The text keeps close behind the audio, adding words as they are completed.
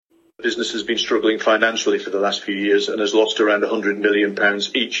business has been struggling financially for the last few years and has lost around £100 million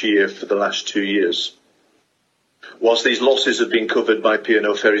each year for the last 2 years. Whilst these losses have been covered by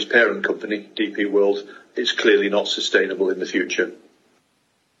P&O Ferries' parent company, DP World, it's clearly not sustainable in the future.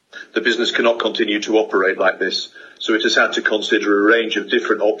 The business cannot continue to operate like this, so it has had to consider a range of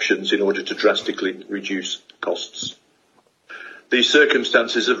different options in order to drastically reduce costs. These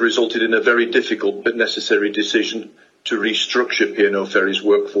circumstances have resulted in a very difficult but necessary decision to restructure P&O Ferries'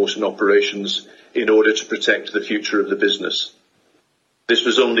 workforce and operations in order to protect the future of the business. This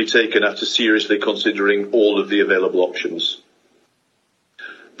was only taken after seriously considering all of the available options.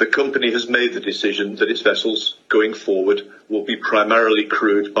 The company has made the decision that its vessels, going forward, will be primarily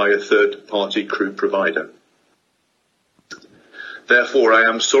crewed by a third-party crew provider. Therefore, I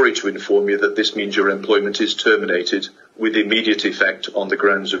am sorry to inform you that this means your employment is terminated with immediate effect on the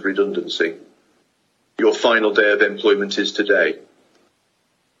grounds of redundancy. Your final day of employment is today.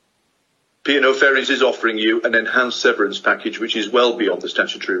 P&O Ferries is offering you an enhanced severance package which is well beyond the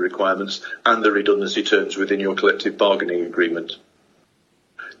statutory requirements and the redundancy terms within your collective bargaining agreement.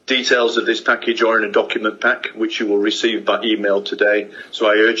 Details of this package are in a document pack which you will receive by email today, so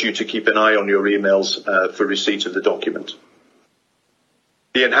I urge you to keep an eye on your emails for receipt of the document.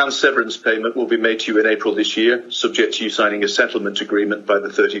 The enhanced severance payment will be made to you in April this year, subject to you signing a settlement agreement by the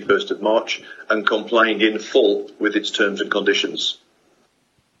 31st of March and complying in full with its terms and conditions.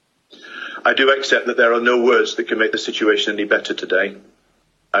 I do accept that there are no words that can make the situation any better today.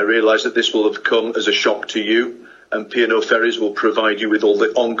 I realise that this will have come as a shock to you, and P&O Ferries will provide you with all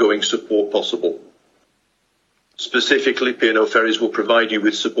the ongoing support possible. Specifically, P&O Ferries will provide you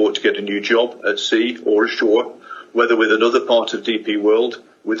with support to get a new job at sea or ashore, whether with another part of DP World,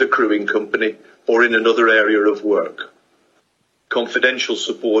 with a crewing company, or in another area of work. Confidential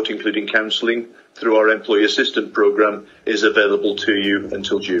support, including counselling, through our Employee Assistance Programme, is available to you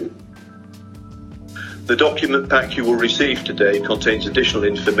until June. The document pack you will receive today contains additional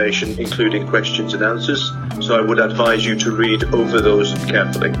information, including questions and answers, so I would advise you to read over those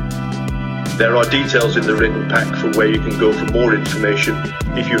carefully. There are details in the written pack for where you can go for more information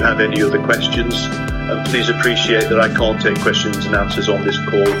if you have any other questions, and please appreciate that I can't take questions and answers on this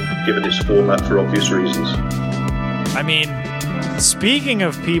call, given its format for obvious reasons. I mean, speaking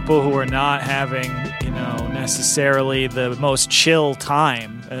of people who are not having, necessarily the most chill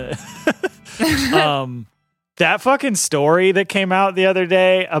time, that fucking story that came out the other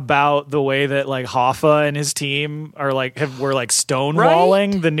day about the way that Hoffa and his team are were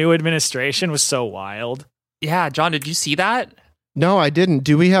stonewalling the new administration was so wild. Yeah, John, did you see that? No, I didn't.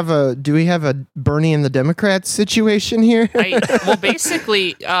 Do we have a Bernie and the Democrats situation here?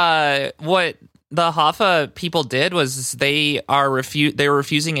 Basically, what the Hoffa people did was they were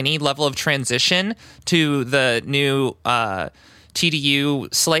refusing any level of transition to the new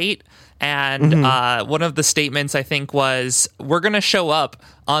TDU slate. And one of the statements, I think, was, we're going to show up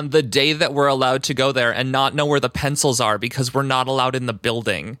on the day that we're allowed to go there and not know where the pencils are because we're not allowed in the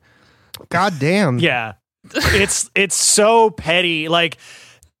building. God damn. Yeah. It's so petty.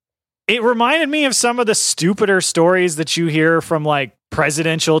 It reminded me of some of the stupider stories that you hear from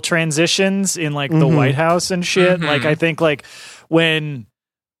presidential transitions in the White House and shit. I think when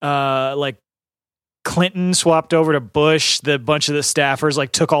Clinton swapped over to Bush, the bunch of the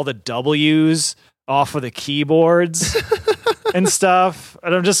staffers took all the W's off of the keyboards and stuff.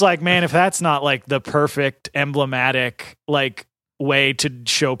 And I'm just man, if that's not the perfect emblematic way to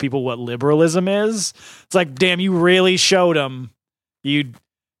show people what liberalism is, it's damn, you really showed them. You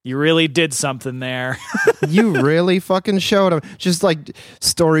really did something there. You really fucking showed them. Just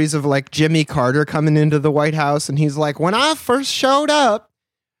stories of Jimmy Carter coming into the White House and he's when I first showed up,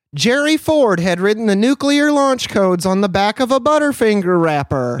 Jerry Ford had written the nuclear launch codes on the back of a Butterfinger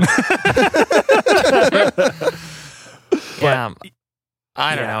wrapper. Yeah.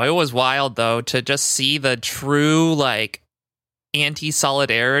 I don't know. It was wild, though, to just see the true,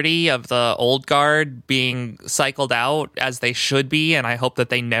 anti-solidarity of the old guard being cycled out as they should be, and I hope that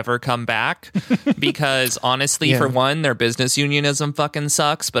they never come back because honestly, for one, their business unionism fucking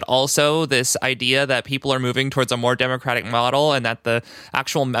sucks, but also this idea that people are moving towards a more democratic model and that the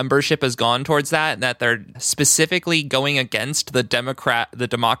actual membership has gone towards that, and that they're specifically going against the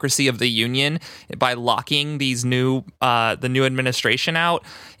democracy of the union by locking these the new administration out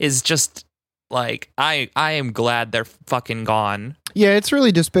is just I am glad they're fucking gone. Yeah, it's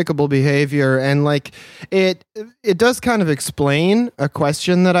really despicable behavior, and it does kind of explain a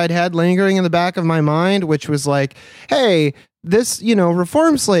question that I'd had lingering in the back of my mind, which was hey, this,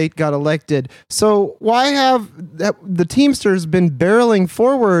 reform slate got elected. So why have the Teamsters been barreling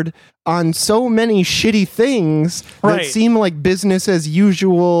forward on so many shitty things that seem like business as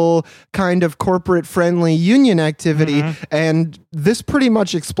usual kind of corporate friendly union activity? And this pretty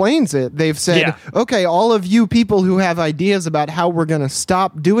much explains it. They've said, okay, all of you people who have ideas about how we're going to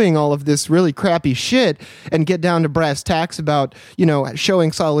stop doing all of this really crappy shit and get down to brass tacks about,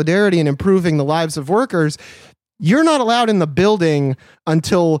 showing solidarity and improving the lives of workers, you're not allowed in the building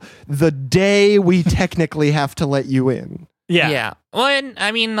until the day we technically have to let you in. Yeah. Well, and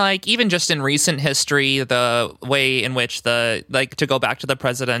I mean, like, even just in recent history, the way in which to go back to the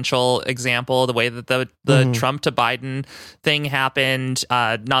presidential example, the way that the Trump to Biden thing happened,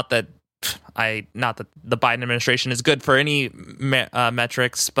 not that the Biden administration is good for any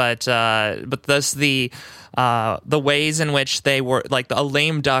metrics, but thus the ways in which they were like a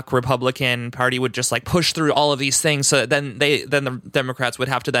lame duck Republican Party would just like push through all of these things, so then the Democrats would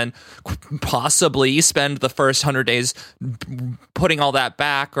have to then possibly spend the first 100 days putting all that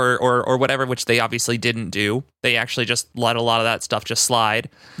back or whatever, which they obviously didn't do. They actually just let a lot of that stuff just slide.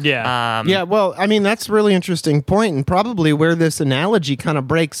 Yeah. Well, I mean, that's a really interesting point, and probably where this analogy kind of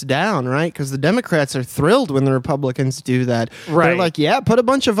breaks down, right? Because the Democrats are thrilled when the Republicans do that. Right. They're like, yeah, put a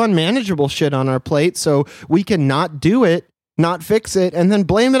bunch of unmanageable shit on our plate so we can not do it, not fix it, and then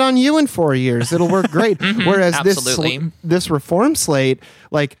blame it on you in 4 years. It'll work great. Whereas this reform slate,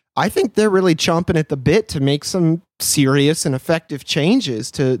 like, I think they're really chomping at the bit to make some serious and effective changes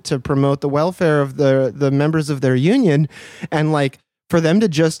to promote the welfare of the members of their union. And like, for them to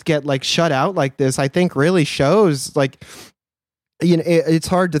just get like shut out like this, I think really shows like, it's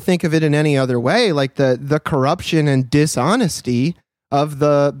hard to think of it in any other way. Like the corruption and dishonesty of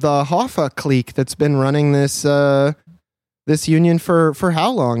the Hoffa clique that's been running this union for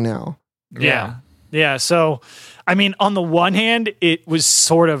how long now? Yeah. So, I mean, on the one hand, it was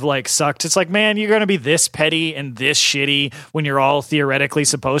sort of like sucked. It's like, man, you're going to be this petty and this shitty when you're all theoretically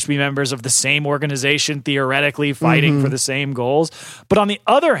supposed to be members of the same organization, theoretically fighting for the same goals. But on the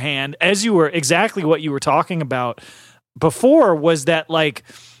other hand, exactly what you were talking about before was that like,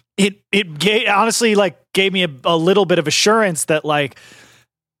 it honestly like gave me a little bit of assurance that like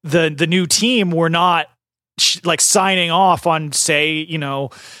the new team were not like signing off on, say,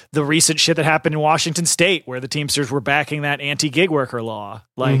 the recent shit that happened in Washington State where the Teamsters were backing that anti-gig worker law.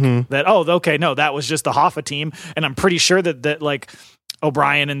 Like that, that was just the Hoffa team. And I'm pretty sure that like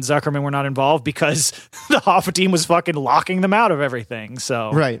O'Brien and Zuckerman were not involved because the Hoffa team was fucking locking them out of everything.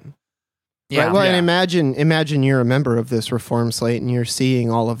 So right. Yeah. Right. Well, and imagine you're a member of this reform slate and you're seeing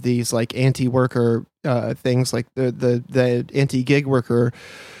all of these like anti-worker things, like the anti-gig worker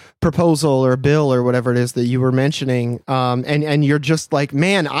proposal or bill or whatever it is that you were mentioning, and you're just like,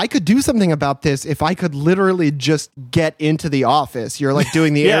 man, I could do something about this if I could literally just get into the office. You're like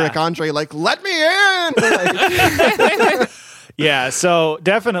doing the Eric Andre, like, let me in. Yeah, so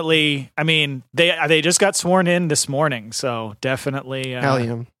definitely, I mean, they just got sworn in this morning, so definitely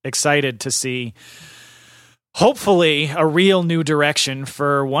excited to see, hopefully, a real new direction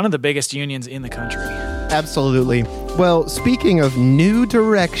for one of the biggest unions in the country. Absolutely. Well, speaking of new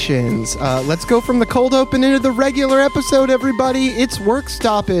directions, let's go from the cold open into the regular episode, everybody. It's Work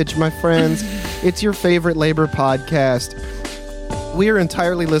Stoppage, my friends. It's your favorite labor podcast. We are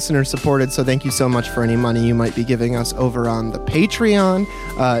entirely listener supported, so thank you so much for any money you might be giving us over on the Patreon.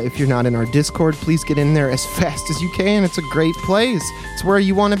 If you're not in our Discord, please get in there as fast as you can. It's a great place. It's where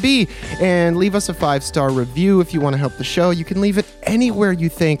you want to be. And leave us a 5-star review if you want to help the show. You can leave it anywhere you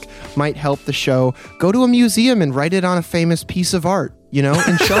think might help the show. Go to a museum and write it on a famous piece of art, in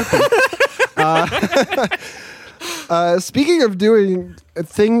Sharpie. Speaking of doing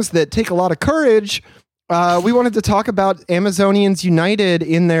things that take a lot of courage, we wanted to talk about Amazonians United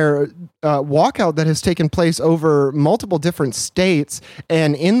in their walkout that has taken place over multiple different states,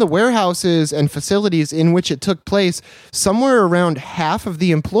 and in the warehouses and facilities in which it took place, somewhere around half of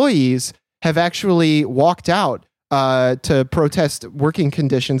the employees have actually walked out to protest working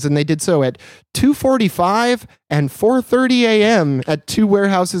conditions, and they did so at 2:45 and 4:30 a.m. at two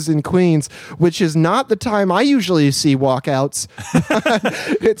warehouses in Queens, which is not the time I usually see walkouts.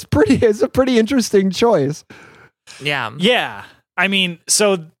 It's a pretty interesting choice. Yeah. I mean,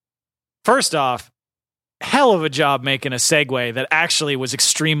 so first off, hell of a job making a segue that actually was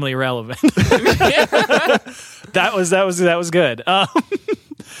extremely relevant. That was good.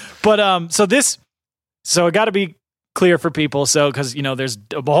 So it got to be clear for people. So, because, there's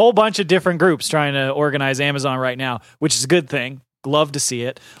a whole bunch of different groups trying to organize Amazon right now, which is a good thing. love to see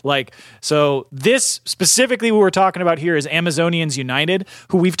it. Like, so this specifically what we're talking about here is Amazonians United,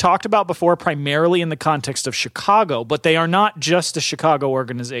 who we've talked about before primarily in the context of Chicago, but they are not just a Chicago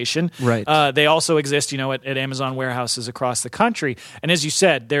organization. Right. They also exist, at Amazon warehouses across the country. And as you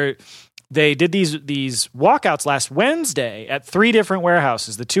said, they did these walkouts last Wednesday at 3 different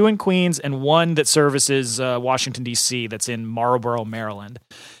warehouses, the 2 in Queens and one that services Washington, D.C., that's in Marlboro, Maryland.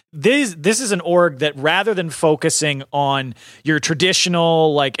 This is an org that rather than focusing on your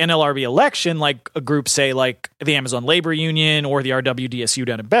traditional like NLRB election, like a group say like the Amazon Labor Union or the RWDSU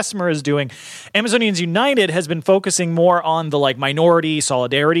down in Bessemer is doing, Amazonians United has been focusing more on the like minority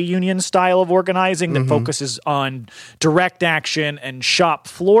solidarity union style of organizing that focuses on direct action and shop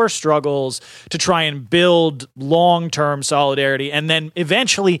floor struggles to try and build long-term solidarity, and then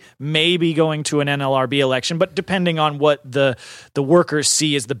eventually maybe going to an NLRB election, but depending on what the workers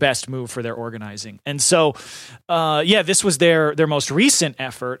see as the best move for their organizing. And so, this was their most recent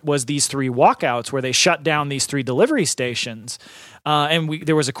effort was these 3 walkouts where they shut down these 3 delivery stations.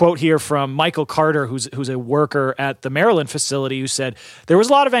 There was a quote here from Michael Carter, who's a worker at the Maryland facility, who said, there was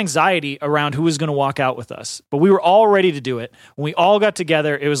a lot of anxiety around who was going to walk out with us, but we were all ready to do it. When we all got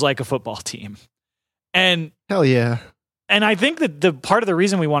together, it was like a football team. And hell yeah. And I think that the part of the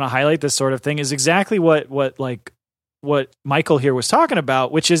reason we want to highlight this sort of thing is exactly what Michael here was talking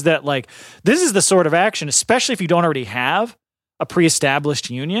about, which is that like this is the sort of action, especially if you don't already have a pre-established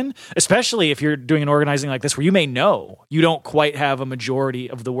union, especially if you're doing an organizing like this where you may know you don't quite have a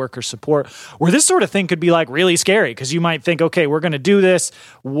majority of the worker support, where this sort of thing could be like really scary because you might think, okay, we're going to do this.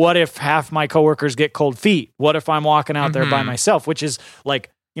 What if half my coworkers get cold feet? What if I'm walking out there by myself? Which is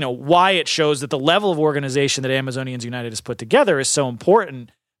like, why it shows that the level of organization that Amazonians United has put together is so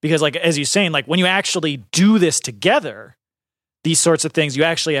important. Because, like, as you're saying, like, when you actually do this together, these sorts of things, you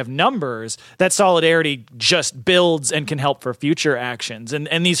actually have numbers, that solidarity just builds and can help for future actions.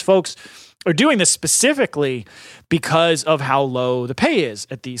 And these folks are doing this specifically because of how low the pay is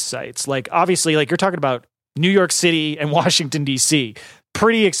at these sites. Like, obviously, like, you're talking about New York City and Washington, D.C.,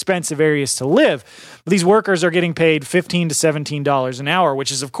 pretty expensive areas to live. But these workers are getting paid $15 to $17 an hour,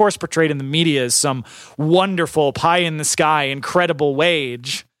 which is, of course, portrayed in the media as some wonderful, pie-in-the-sky, incredible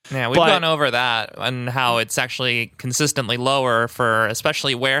wage. Yeah, we've gone over that and how it's actually consistently lower for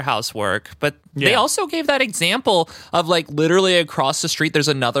especially warehouse work. But they also gave that example of like literally across the street, there's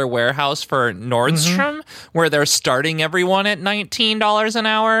another warehouse for Nordstrom where they're starting everyone at $19 an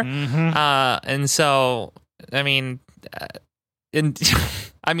hour. And so, I mean,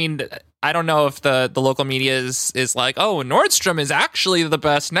 I don't know if the local media is like, oh, Nordstrom is actually the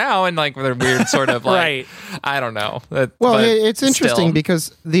best now, and like they're weird sort of like, right. I don't know. Well, it's interesting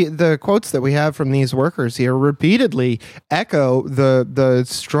because the quotes that we have from these workers here repeatedly echo the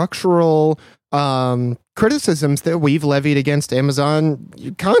structural criticisms that we've levied against Amazon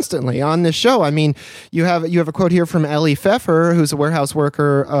constantly on this show. I mean, you have a quote here from Ellie Pfeffer, who's a warehouse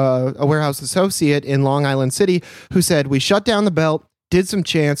worker, a warehouse associate in Long Island City, who said, "We shut down the belt, did some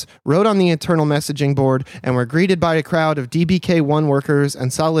chants, wrote on the internal messaging board, and were greeted by a crowd of DBK1 workers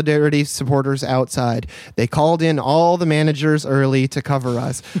and Solidarity supporters outside. They called in all the managers early to cover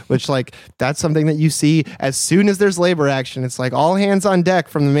us," which, like, that's something that you see as soon as there's labor action. It's like all hands on deck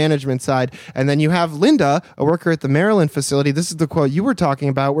from the management side. And then you have Linda, a worker at the Maryland facility. This is the quote you were talking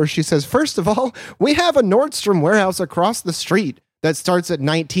about, where she says, "First of all, we have a Nordstrom warehouse across the street that starts at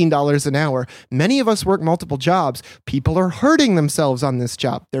 $19 an hour. Many of us work multiple jobs. People are hurting themselves on this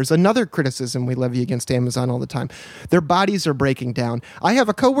job." There's another criticism we levy against Amazon all the time. Their bodies are breaking down. I have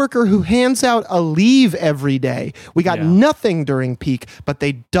a coworker who hands out a leave every day. We got nothing during peak, but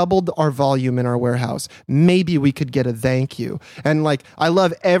they doubled our volume in our warehouse. Maybe we could get a thank you. And like, I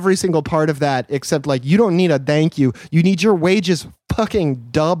love every single part of that, except like, you don't need a thank you. You need your wages fucking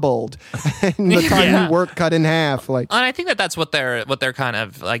doubled and the time you work cut in half. Like, and I think that's what they're kind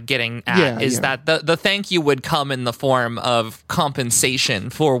of like getting at is that the thank you would come in the form of compensation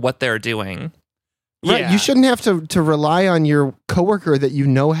for what they're doing. Right. You shouldn't have to rely on your coworker that you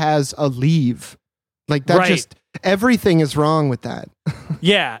know has a leave. Like that just everything is wrong with that.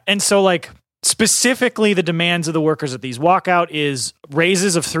 Yeah. And so like specifically the demands of the workers at these walkout is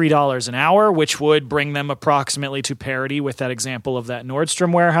raises of $3 an hour, which would bring them approximately to parity with that example of that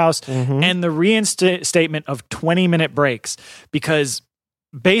Nordstrom warehouse, and the reinstatement of 20-minute breaks. Because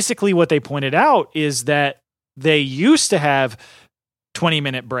basically what they pointed out is that they used to have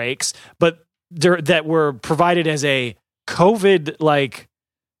 20-minute breaks, but that were provided as a COVID like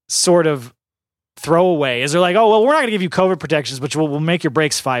sort of throwaway. Is they're like, oh, well, we're not going to give you COVID protections, but we'll make your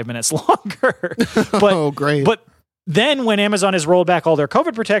breaks 5 minutes longer. Oh, great. But then when Amazon has rolled back all their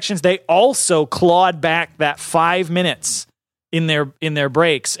COVID protections, they also clawed back that 5 minutes in their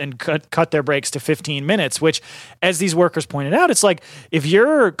breaks and cut their breaks to 15 minutes, which, as these workers pointed out, it's like if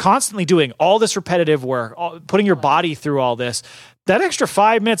you're constantly doing all this repetitive work, putting your body through all this, that extra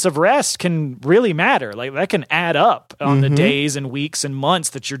 5 minutes of rest can really matter. Like that can add up on the days and weeks and months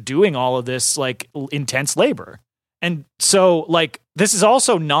that you're doing all of this like intense labor. And so, like, this is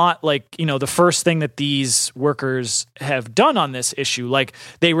also not like, you know, the first thing that these workers have done on this issue. Like,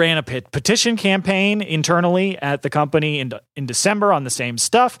 they ran a petition campaign internally at the company in December on the same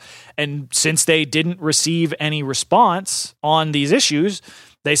stuff. And since they didn't receive any response on these issues,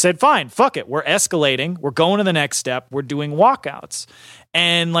 they said, fine, fuck it. We're escalating. We're going to the next step. We're doing walkouts.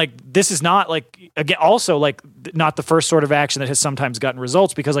 And like, this is not like, again, also like not the first sort of action that has sometimes gotten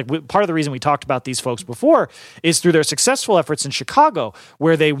results, because like part of the reason we talked about these folks before is through their successful efforts in Chicago,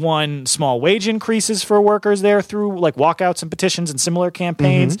 where they won small wage increases for workers there through like walkouts and petitions and similar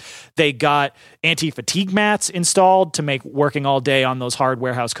campaigns. They got anti-fatigue mats installed to make working all day on those hard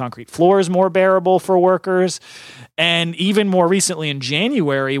warehouse concrete floors more bearable for workers. And even more recently in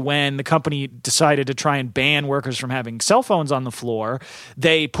January, when the company decided to try and ban workers from having cell phones on the floor,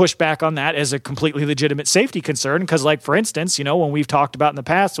 they pushed back on that as a completely legitimate safety concern. Because, like, for instance, you know, when we've talked about in the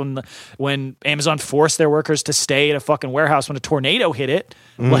past, when Amazon forced their workers to stay at a fucking warehouse when a tornado hit it,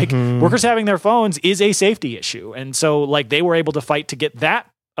 like, workers having their phones is a safety issue. And so, like, they were able to fight to get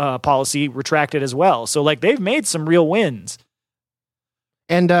that policy retracted as well. So, like, they've made some real wins.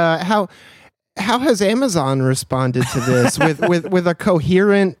 And how has Amazon responded to this with a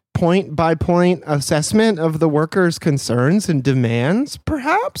coherent point by point assessment of the workers' concerns and demands,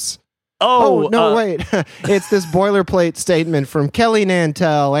 perhaps? Oh, no, wait. It's this boilerplate statement from Kelly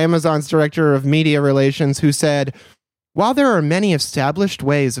Nantel, Amazon's director of media relations, who said, while there are many established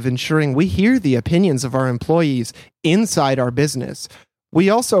ways of ensuring we hear the opinions of our employees inside our business, we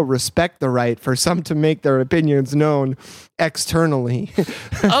also respect the right for some to make their opinions known externally.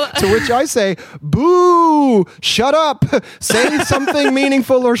 To which I say, boo, shut up, say something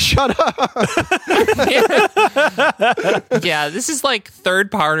meaningful or shut up. Yeah, this is like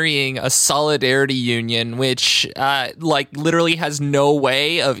third partying a solidarity union, which like literally has no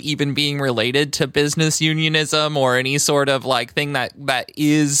way of even being related to business unionism or any sort of like thing that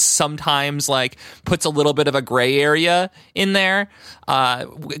is sometimes like puts a little bit of a gray area in there.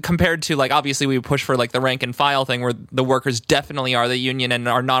 Compared to, like, obviously we push for like the rank and file thing where the workers definitely are the union and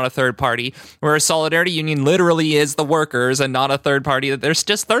are not a third party, where a solidarity union literally is the workers and not a third party. There's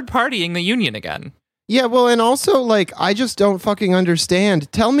just third partying the union again. Yeah, well, and also, like, I just don't fucking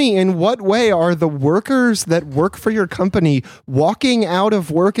understand. Tell me, in what way are the workers that work for your company walking out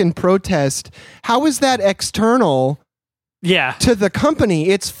of work in protest? How is that external? Yeah. To the company?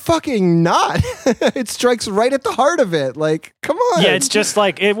 It's fucking not. It strikes right at the heart of it. Like, come on. Yeah, it's just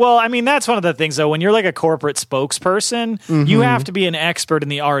like, well, I mean, that's one of the things, though. When you're like a corporate spokesperson, you have to be an expert in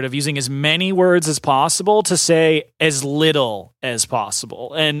the art of using as many words as possible to say as little as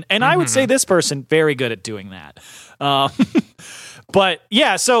possible. And I would say this person, very good at doing that. But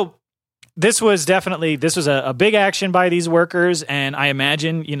yeah, so this was a big action by these workers, and I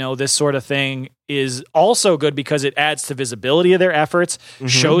imagine, you know, this sort of thing is also good because it adds to visibility of their efforts,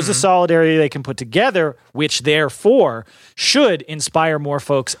 shows the solidarity they can put together, which therefore should inspire more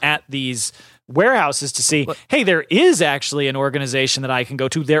folks at these warehouses to see, hey, there is actually an organization that I can go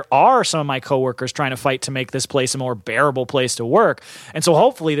to. There are some of my coworkers trying to fight to make this place a more bearable place to work. And so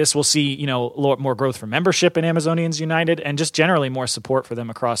hopefully this will see, you know, a lot more growth for membership in Amazonians United and just generally more support for them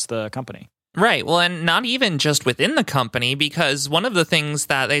across the company. Right. Well, and not even just within the company, because one of the things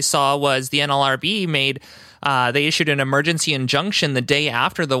that they saw was the NLRB they issued an emergency injunction the day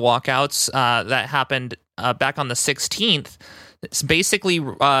after the walkouts that happened back on the 16th. It's basically,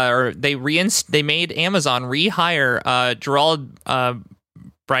 they made Amazon rehire Gerald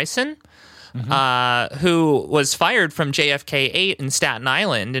Bryson, who was fired from JFK 8 in Staten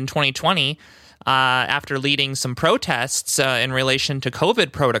Island in 2020 after leading some protests in relation to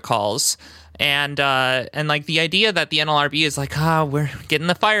COVID protocols. And like the idea that the NLRB is like, we're getting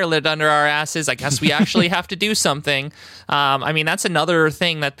the fire lit under our asses. I guess we actually have to do something. I mean, that's another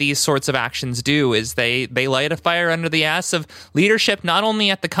thing that these sorts of actions do is they light a fire under the ass of leadership, not only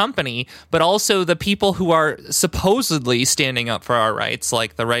at the company, but also the people who are supposedly standing up for our rights,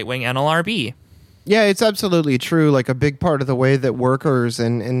 like the right-wing NLRB. Yeah, it's absolutely true. Like a big part of the way that workers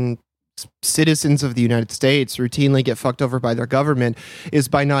and citizens of the United States routinely get fucked over by their government is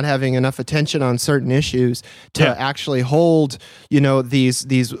by not having enough attention on certain issues to actually hold, you know, these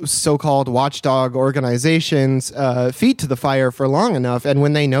so-called watchdog organizations feet to the fire for long enough. And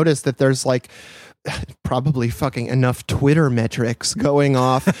when they notice that there's like probably fucking enough Twitter metrics going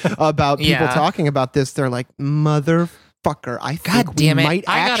off about people talking about this, they're like, motherfucker, I think God damn we it. might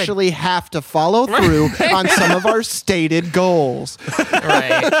I gotta- actually have to follow through on some of our stated goals.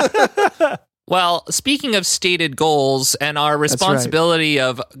 Right. Well, speaking of stated goals and our responsibility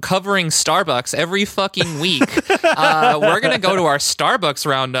of covering Starbucks every fucking week, we're going to go to our Starbucks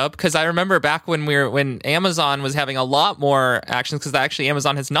roundup, because I remember back when Amazon was having a lot more actions, because actually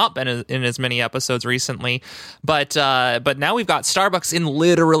Amazon has not been in as many episodes recently, but now we've got Starbucks in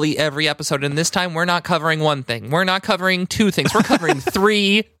literally every episode, and this time we're not covering one thing. We're not covering two things. We're covering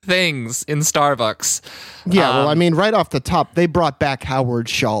three things in Starbucks. Yeah, well, I mean, right off the top, they brought back Howard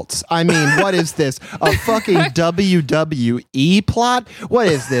Schultz. I mean, what is this? A fucking WWE plot? What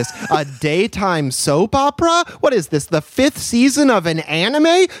is this? A daytime soap opera? What is this? The 5th season of an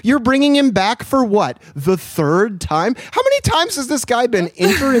anime? You're bringing him back for what? The 3rd time? How many times has this guy been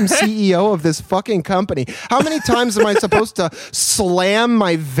interim CEO of this fucking company? How many times am I supposed to slam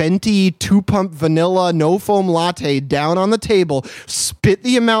my venti 2-pump vanilla no foam latte down on the table, spit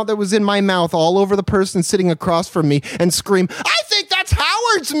the amount that was in my mouth all over the person sitting across from me, and scream, "I think that's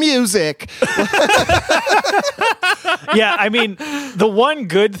Howard's music"? Yeah, I mean, the one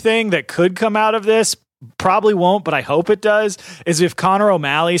good thing that could come out of this, probably won't, but I hope it does, is if Conor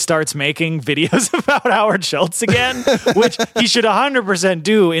O'Malley starts making videos about Howard Schultz again, which he should 100%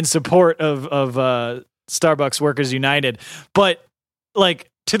 do in support of Starbucks Workers United. But like,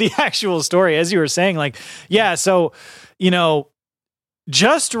 to the actual story, as you were saying, like, yeah, so, you know,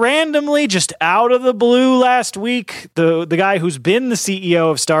 just randomly, just out of the blue last week, the guy who's been the CEO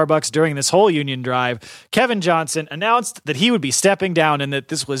of Starbucks during this whole union drive, Kevin Johnson, announced that he would be stepping down and that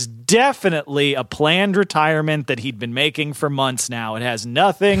this was definitely a planned retirement that he'd been making for months now. It has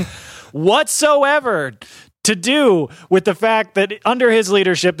nothing whatsoever to do with the fact that under his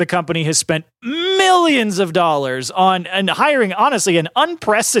leadership, the company has spent millions of dollars on and hiring, honestly, an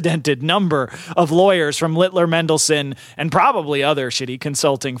unprecedented number of lawyers from Littler Mendelsohn and probably other shitty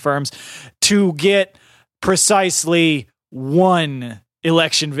consulting firms to get precisely one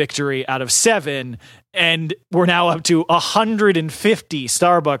election victory out of 7. And we're now up to 150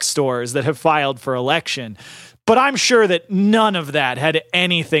 Starbucks stores that have filed for election. But I'm sure that none of that had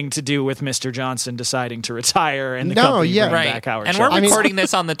anything to do with Mr. Johnson deciding to retire and the company bringing back Howard And Schultz. we're recording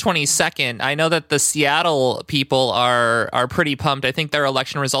this on the 22nd. I know that the Seattle people are pretty pumped. I think their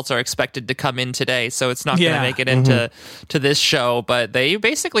election results are expected to come in today, so it's not going to make it into this show. But they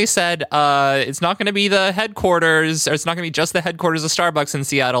basically said it's not going to be the headquarters, or it's not going to be just the headquarters of Starbucks in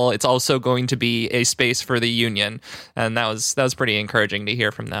Seattle. It's also going to be a space for the union, and that was pretty encouraging to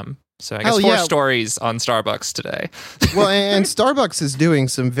hear from them. So I guess 4 stories on Starbucks today. Well, and Starbucks is doing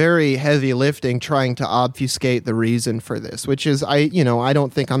some very heavy lifting trying to obfuscate the reason for this, which is, I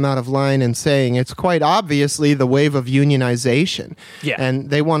don't think I'm out of line in saying it's quite obviously the wave of unionization. Yeah.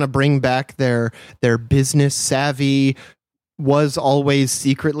 And they want to bring back their business savvy, was always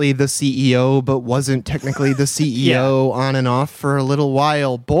secretly the CEO, but wasn't technically the CEO on and off for a little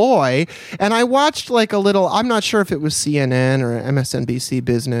while boy. And I watched like a little, I'm not sure if it was CNN or MSNBC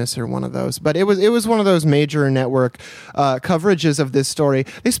Business or one of those, but it was one of those major network coverages of this story.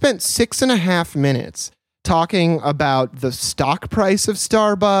 They spent 6.5 minutes talking about the stock price of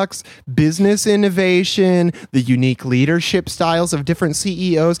Starbucks, business innovation, the unique leadership styles of different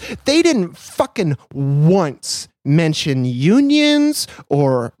CEOs. They didn't fucking once mention unions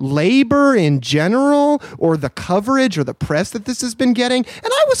or labor in general or the coverage or the press that this has been getting. And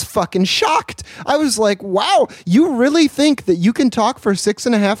I was fucking shocked. I was like, wow, you really think that you can talk for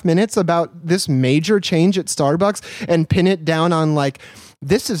 6.5 minutes about this major change at Starbucks and pin it down on like,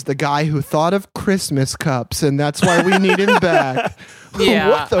 this is the guy who thought of Christmas cups and that's why we need him back. Yeah,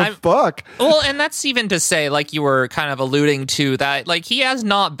 what the fuck? Well, and that's even to say, like you were kind of alluding to, that like he has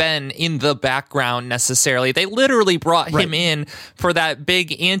not been in the background necessarily. They literally brought him in for that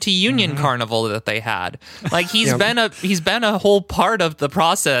big anti-union carnival that they had. Like he's been a whole part of the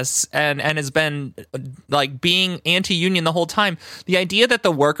process and has been like being anti-union the whole time. The idea that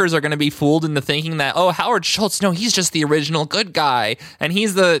the workers are going to be fooled into thinking that, oh, Howard Schultz, no, he's just the original good guy and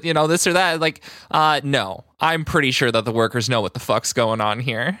he's the, this or that. Like, no. I'm pretty sure that the workers know what the fuck's going on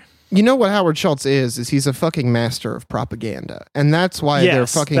here. You know what Howard Schultz is he's a fucking master of propaganda. And that's why they're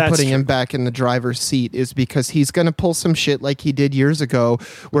fucking putting him back in the driver's seat, is because he's going to pull some shit like he did years ago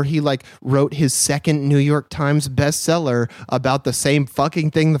where he like wrote his second New York Times bestseller about the same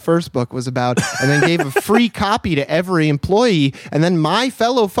fucking thing the first book was about and then gave a free copy to every employee. And then my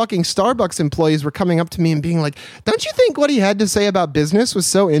fellow fucking Starbucks employees were coming up to me and being like, don't you think what he had to say about business was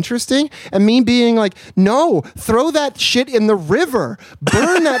so interesting? And me being like, no, throw that shit in the river.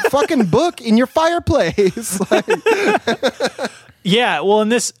 Burn that fucking book in your fireplace. Yeah, well,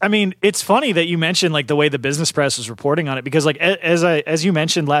 and this, I mean, it's funny that you mentioned like the way the business press was reporting on it, because like as you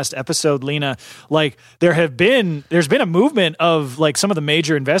mentioned last episode, Lena, like there's been a movement of like some of the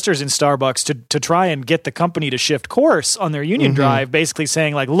major investors in Starbucks to try and get the company to shift course on their union drive, basically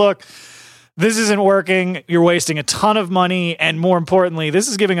saying like, look, this isn't working. You're wasting a ton of money, and more importantly, this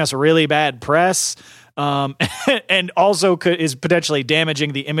is giving us really bad press. And also is potentially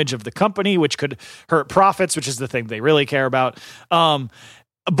damaging the image of the company, which could hurt profits, which is the thing they really care about.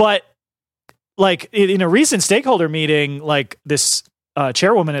 But like in a recent stakeholder meeting, like this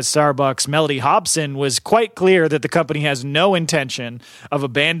chairwoman at Starbucks, Melody Hobson, was quite clear that the company has no intention of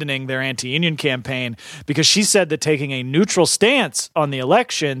abandoning their anti-union campaign, because she said that taking a neutral stance on the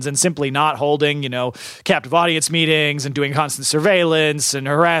elections and simply not holding, captive audience meetings and doing constant surveillance and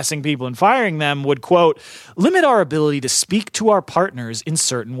harassing people and firing them would, quote, limit our ability to speak to our partners in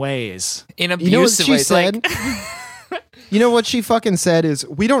certain ways. In abusive ways. Said? You know what she fucking said is,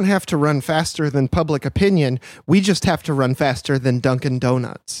 we don't have to run faster than public opinion. We just have to run faster than Dunkin'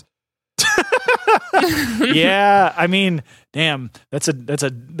 Donuts. Yeah, I mean, damn, that's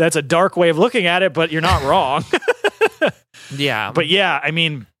a dark way of looking at it, but you're not wrong. Yeah. But yeah, I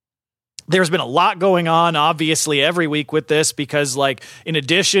mean, there's been a lot going on, obviously, every week with this, because, like, in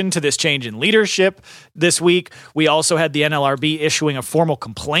addition to this change in leadership this week, we also had the NLRB issuing a formal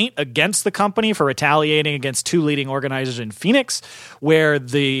complaint against the company for retaliating against two leading organizers in Phoenix, where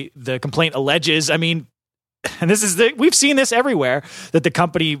the complaint alleges, I mean, and we've seen this everywhere, that the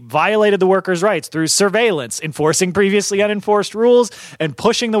company violated the workers' rights through surveillance, enforcing previously unenforced rules, and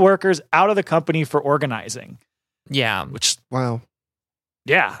pushing the workers out of the company for organizing. Yeah. Which, wow.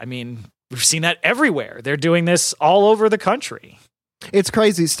 Yeah, I mean, we've seen that everywhere. They're doing this all over the country. It's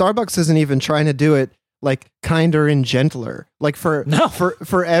crazy. Starbucks isn't even trying to do it like kinder and gentler. Like for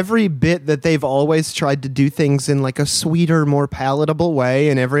every bit that they've always tried to do things in like a sweeter, more palatable way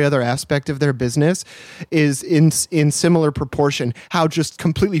in every other aspect of their business is in similar proportion how just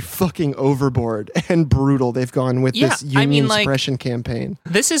completely fucking overboard and brutal they've gone with this union suppression campaign.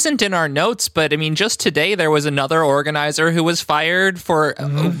 This isn't in our notes, but I mean, just today there was another organizer who was fired for,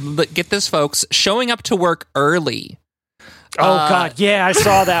 get this folks, showing up to work early. Oh, God. Yeah, I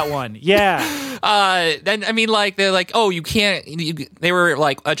saw that one. Yeah. Then I mean, like, they're like, oh, you can't. They were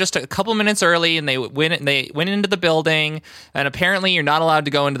like just a couple minutes early, and they went into the building, and apparently you're not allowed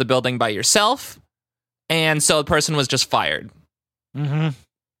to go into the building by yourself, and so the person was just fired. Mm-hmm.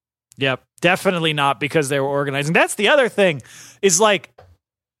 Yep, definitely not because they were organizing. That's the other thing, is like,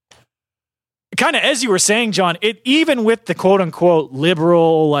 kind of as you were saying, John, even with the quote unquote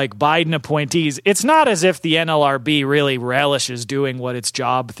liberal like Biden appointees, it's not as if the NLRB really relishes doing what its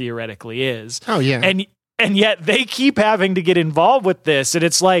job theoretically is. Oh yeah. And yet they keep having to get involved with this. And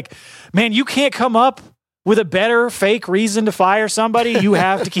it's like, man, you can't come up with a better fake reason to fire somebody. You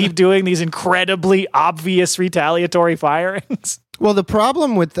have to keep doing these incredibly obvious retaliatory firings. Well, the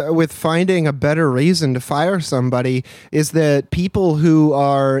problem with finding a better reason to fire somebody is that people who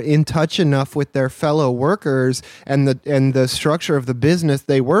are in touch enough with their fellow workers and the structure of the business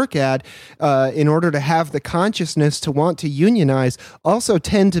they work at, in order to have the consciousness to want to unionize, also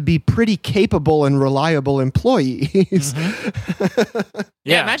tend to be pretty capable and reliable employees. Mm-hmm.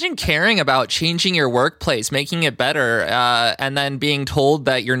 Yeah, imagine caring about changing your workplace, making it better, and then being told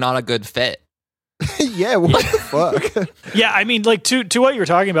that you're not a good fit. Yeah, what the fuck? Yeah, I mean, like, to what you were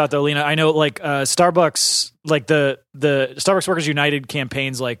talking about, though, Lena, I know, like, Starbucks, like, the Starbucks Workers United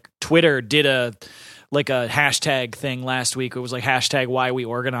campaigns, like, Twitter did a hashtag thing last week. It was, like, hashtag why we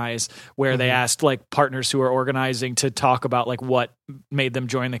organize, where they asked, like, partners who are organizing to talk about, like, what made them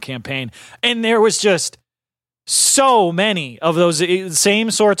join the campaign. And there was just so many of those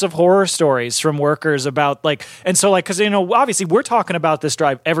same sorts of horror stories from workers about, like, and so, like, because, obviously we're talking about this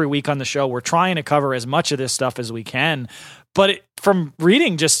drive every week on the show. We're trying to cover as much of this stuff as we can, but from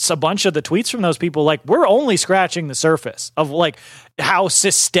reading just a bunch of the tweets from those people, like, we're only scratching the surface of, like, how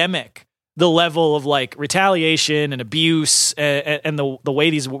systemic the level of, like, retaliation and abuse and the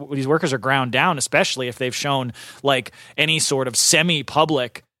way these workers are ground down, especially if they've shown, like, any sort of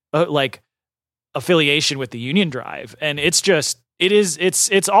semi-public like affiliation with the union drive. And it's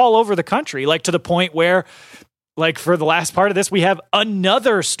all over the country, like, to the point where, like, for the last part of this, we have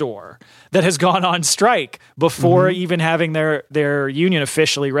another store that has gone on strike before even having their union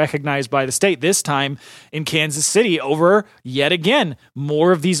officially recognized by the state, this time in Kansas City, over, yet again,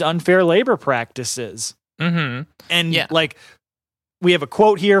 more of these unfair labor practices. And like, we have a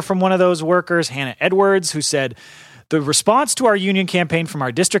quote here from one of those workers, Hannah Edwards, who said, The response to our union campaign from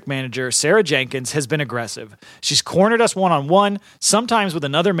our district manager, Sarah Jenkins, has been aggressive. She's cornered us one-on-one, sometimes with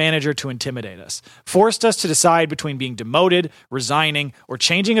another manager to intimidate us, forced us to decide between being demoted, resigning, or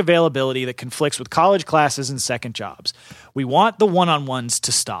changing availability that conflicts with college classes and second jobs. We want the one-on-ones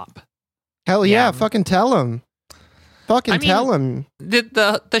to stop. Hell yeah, fucking tell them. Tell them.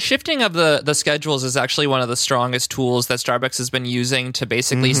 The shifting of the schedules is actually one of the strongest tools that Starbucks has been using to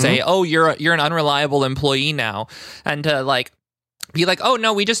basically say, oh, you're an unreliable employee now. And to be like, oh,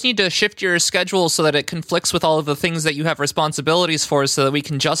 no, we just need to shift your schedule so that it conflicts with all of the things that you have responsibilities for so that we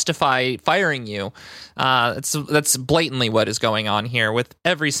can justify firing you. That's blatantly what is going on here with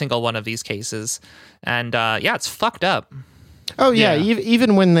every single one of these cases. And it's fucked up. Oh, yeah.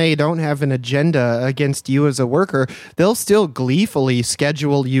 Even when they don't have an agenda against you as a worker, they'll still gleefully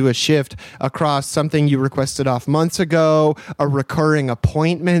schedule you a shift across something you requested off months ago, a recurring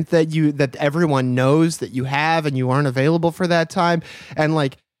appointment that everyone knows that you have and you aren't available for that time. And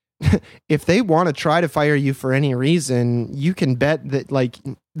like, if they want to try to fire you for any reason, you can bet that like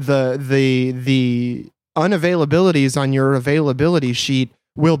the unavailabilities on your availability sheet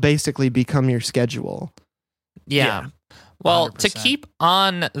will basically become your schedule. Yeah. Well, 100%. To keep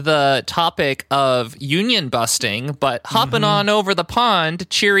on the topic of union busting, but hopping on over the pond,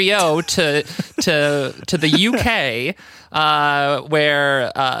 cheerio, to the UK,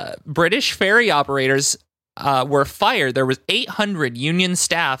 where British ferry operators were fired. There was 800 union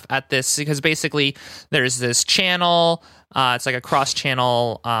staff at this, because basically there's this channel. It's like a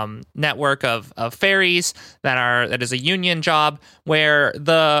cross-channel network of ferries that is a union job, where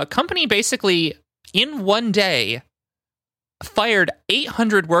the company basically in one day fired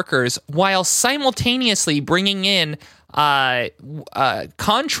 800 workers while simultaneously bringing in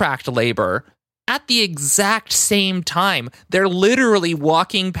contract labor at the exact same time. They're literally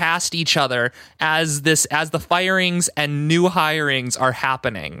walking past each other as the firings and new hirings are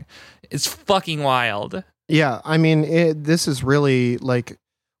happening. It's fucking wild. Yeah, I mean, this is really like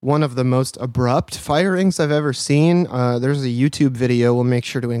one of the most abrupt firings I've ever seen. There's a YouTube video. We'll make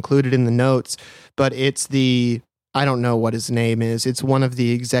sure to include it in the notes, but it's I don't know what his name is. It's one of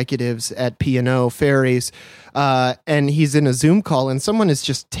the executives at P&O Ferries, and he's in a Zoom call, and someone is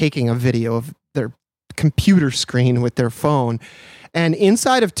just taking a video of their computer screen with their phone. And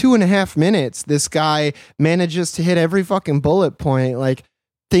inside of 2.5 minutes, this guy manages to hit every fucking bullet point. Like,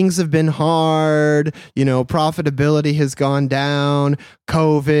 things have been hard, profitability has gone down,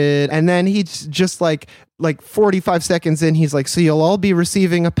 COVID. And then he's just like 45 seconds in, he's like, so you'll all be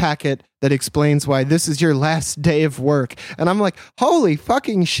receiving a packet that explains why this is your last day of work. And I'm like, holy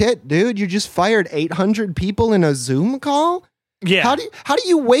fucking shit, dude. You just fired 800 people in a Zoom call? Yeah. How do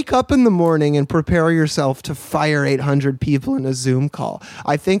you wake up in the morning and prepare yourself to fire 800 people in a Zoom call?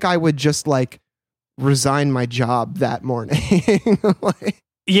 I think I would just resign my job that morning.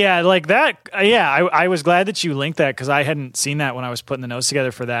 Yeah, like that. Yeah, I was glad that you linked that, because I hadn't seen that when I was putting the notes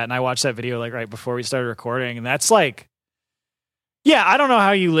together for that. And I watched that video right before we started recording. And that's I don't know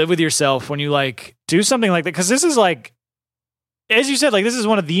how you live with yourself when you do something like that. Because this is as you said, this is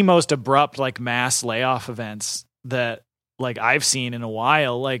one of the most abrupt mass layoff events that I've seen in a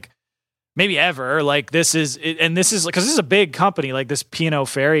while. Maybe ever. This is because this is a big company, this P&O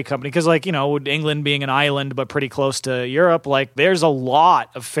Ferry company, because England being an island but pretty close to Europe, there's a lot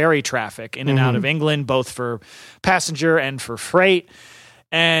of ferry traffic in and out of England, both for passenger and for freight.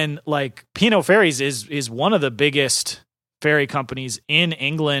 And P&O Ferries is one of the biggest ferry companies in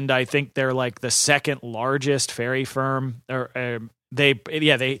England. I think they're the second largest ferry firm,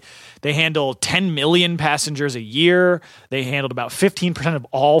 They handle 10 million passengers a year. They handled about 15% of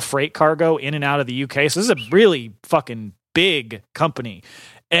all freight cargo in and out of the UK. So this is a really fucking big company.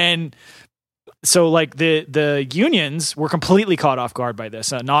 And so the unions were completely caught off guard by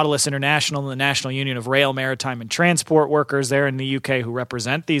this. Nautilus International and the National Union of Rail, Maritime and Transport Workers there in the UK who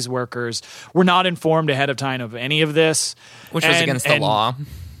represent these workers were not informed ahead of time of any of this. Which was against the law.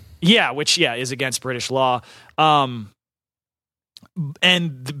 Yeah, which is against British law.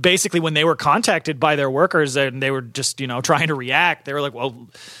 And basically when they were contacted by their workers and they were just, trying to react, they were like, well,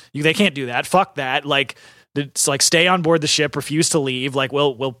 they can't do that. Fuck that. It's stay on board the ship, refuse to leave.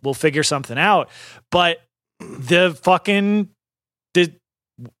 We'll figure something out. But the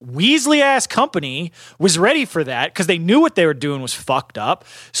Weasley ass company was ready for that because they knew what they were doing was fucked up.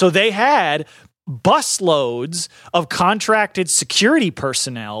 So they had busloads of contracted security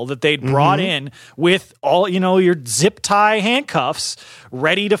personnel that they'd brought in with all, your zip tie handcuffs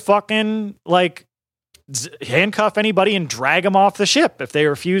ready to fucking handcuff anybody and drag them off the ship if they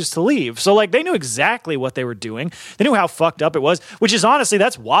refused to leave. So they knew exactly what they were doing. They knew how fucked up it was, which is honestly,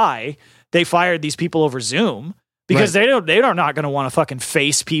 that's why they fired these people over Zoom, because they're not going to want to fucking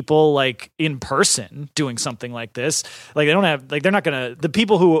face people like in person doing something like this. Like they don't have, like they're not going to, the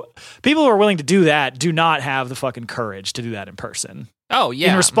people who are willing to do that do not have the fucking courage to do that in person. Oh,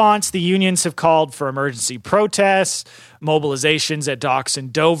 yeah. In response, the unions have called for emergency protests, mobilizations at docks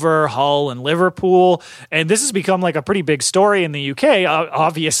in Dover, Hull, and Liverpool. And this has become like a pretty big story in the UK,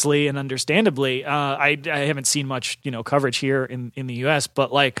 obviously and understandably. I haven't seen much, coverage here in the US,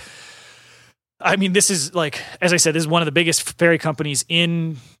 but like, I mean, this is like, as I said, this is one of the biggest ferry companies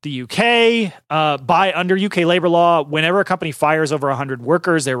in the UK. Under UK labor law, whenever a company fires over 100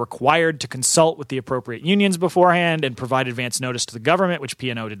 workers, they're required to consult with the appropriate unions beforehand and provide advance notice to the government, which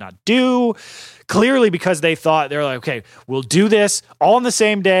P&O did not do. Clearly, because they're like, okay, we'll do this all on the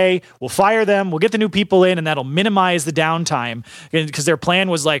same day. We'll fire them. We'll get the new people in, and that'll minimize the downtime. Because their plan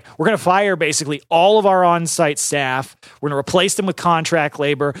was like, we're going to fire basically all of our on-site staff. We're going to replace them with contract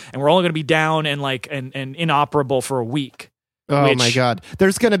labor, and we're only going to be down and inoperable for a week. Oh my God.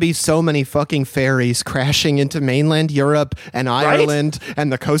 There's going to be so many fucking ferries crashing into mainland Europe and Ireland and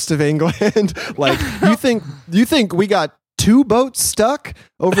the coast of England. Like, you think we got 2 boats stuck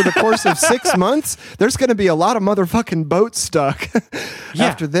over the course of 6 months? There's going to be a lot of motherfucking boats stuck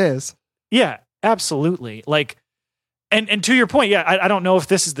after this. Yeah, absolutely. Like, and to your point, yeah, I don't know if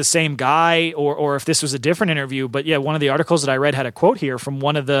this is the same guy or if this was a different interview, but yeah, one of the articles that I read had a quote here from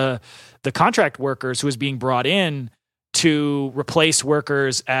one of the contract workers who was being brought in to replace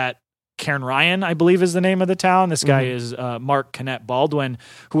workers at Cairn Ryan, I believe is the name of the town. This guy is Mark Canet Baldwin,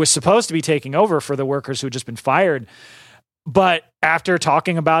 who was supposed to be taking over for the workers who had just been fired. But after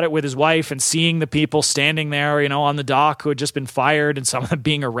talking about it with his wife and seeing the people standing there, on the dock who had just been fired and some of them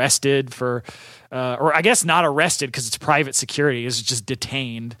being arrested for, or I guess not arrested because it's private security, is just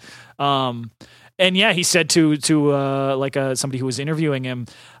detained. And yeah, he said to somebody who was interviewing him,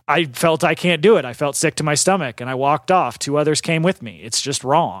 I felt I can't do it. I felt sick to my stomach and I walked off. 2 others came with me. It's just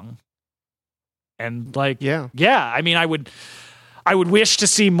wrong. And yeah. I mean, I would wish to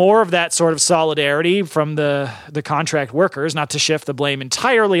see more of that sort of solidarity from the contract workers, not to shift the blame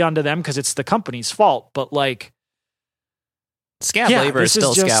entirely onto them because it's the company's fault, but scab labor is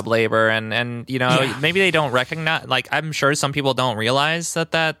still scab labor, and maybe they don't recognize. Like, I'm sure some people don't realize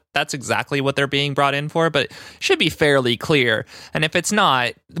that's exactly what they're being brought in for, but it should be fairly clear. And if it's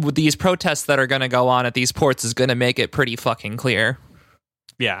not, with these protests that are going to go on at these ports is going to make it pretty fucking clear.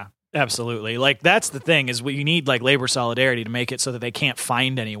 Yeah. Absolutely. Like, that's the thing, is what you need, like, labor solidarity to make it so that they can't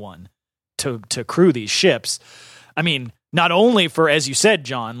find anyone to crew these ships. I mean, not only for, as you said,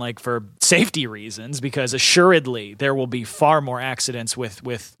 John, like for safety reasons, because assuredly there will be far more accidents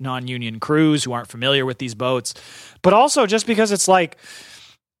with non-union crews who aren't familiar with these boats, but also just because it's like,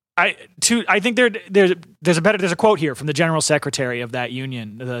 I think there's a quote here from the general secretary of that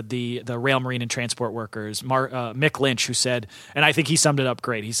union, the Rail, Marine, and Transport Workers, Mick Lynch, who said, and I think he summed it up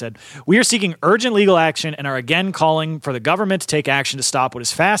great. He said, "We are seeking urgent legal action and are again calling for the government to take action to stop what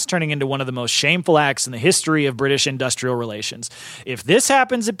is fast turning into one of the most shameful acts in the history of British industrial relations. If this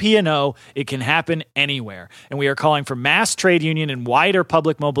happens at P&O, it can happen anywhere, and we are calling for mass trade union and wider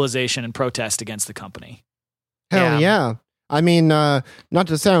public mobilization and protest against the company." Hell yeah. I mean, not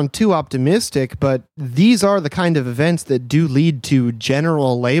to sound too optimistic, but these are the kind of events that do lead to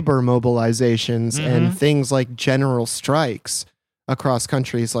general labor mobilizations and things like general strikes across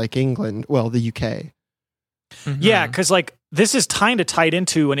countries like England, well, the UK. Yeah, because like this is kind of tied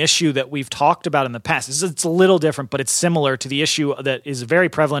into an issue that we've talked about in the past. It's a little different, but it's similar to the issue that is very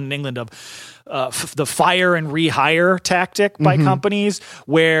prevalent in England of the fire and rehire tactic by companies,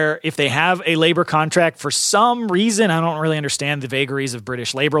 where if they have a labor contract for some reason, I don't really understand the vagaries of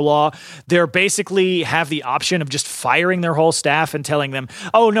British labor law, they're basically have the option of just firing their whole staff and telling them,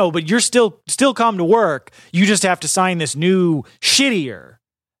 oh no, but you're still come to work. You just have to sign this new shittier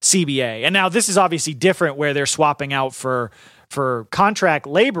CBA. And now this is obviously different where they're swapping out for contract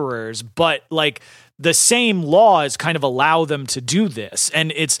laborers, but like the same laws kind of allow them to do this.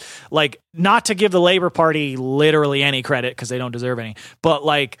 And it's like, not to give the Labor Party literally any credit because they don't deserve any, but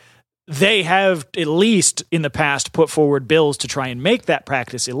like they have at least in the past put forward bills to try and make that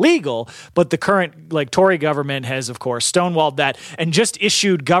practice illegal. But the current like Tory government has, of course, stonewalled that and just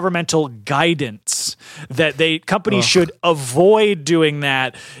issued governmental guidance that companies should avoid doing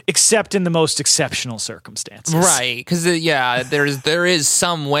that except in the most exceptional circumstances. Right. Because, there is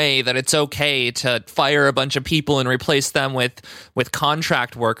some way that it's okay to fire a bunch of people and replace them with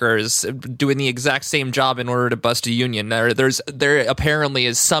contract workers doing the exact same job in order to bust a union. There apparently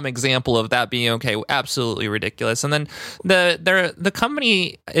is some example of that being okay. Absolutely ridiculous. And then the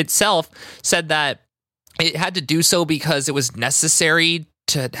company itself said that it had to do so because it was necessary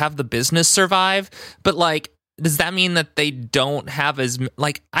to have the business survive. But like, does that mean that they don't have as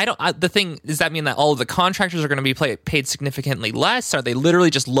like the thing does that mean that all of the contractors are going to be paid significantly less? Are they literally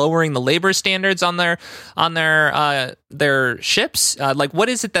just lowering the labor standards on their ships? Like, what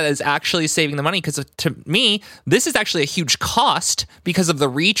is it that is actually saving the money? Because to me, this is actually a huge cost because of the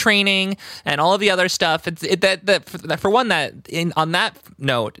retraining and all of the other stuff. On that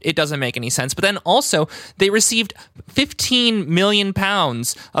note, it doesn't make any sense. But then also, they received 15 million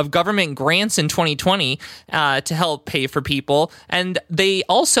pounds of government grants in 2020 to help pay for people, and they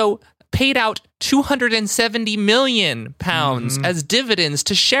also paid out 270 million pounds as dividends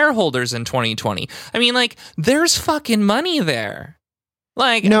to shareholders in 2020. I mean, like, there's fucking money there.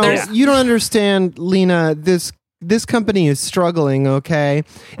 Like, no, you don't understand, Lena. This company is struggling, okay?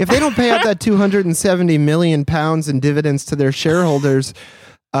 If they don't pay out that 270 million pounds in dividends to their shareholders,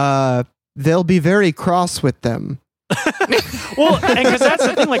 they'll be very cross with them. Well, and because that's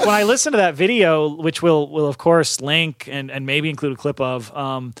the thing, like when I listen to that video, which we'll of course link and maybe include a clip of,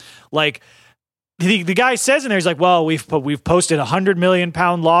 like the guy says in there, he's like, well, we've posted 100 million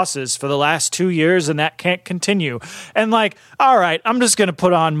pound losses for the last 2 years, and that can't continue. And like, all right, I'm just going to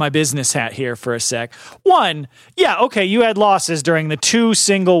put on my business hat here for a sec. One, yeah, okay, you had losses during the 2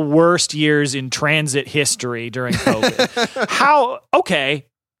 single worst years in transit history during COVID. Okay.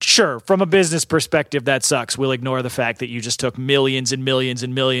 Sure, from a business perspective, that sucks. We'll ignore the fact that you just took millions and millions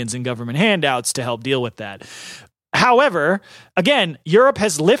and millions in government handouts to help deal with that. However, again, Europe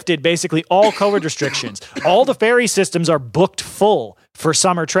has lifted basically all COVID restrictions. All the ferry systems are booked full for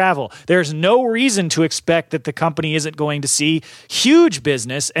summer travel. There's no reason to expect that the company isn't going to see huge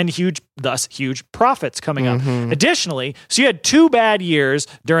business and thus huge profits coming up. Additionally, so you had 2 bad years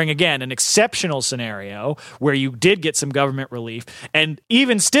during, again, an exceptional scenario where you did get some government relief. And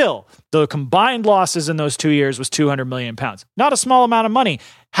even still, the combined losses in those 2 years was 200 million pounds. Not a small amount of money.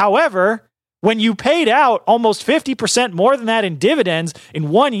 However, when you paid out almost 50% more than that in dividends in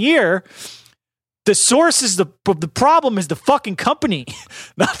 1 year, the source is the problem is the fucking company,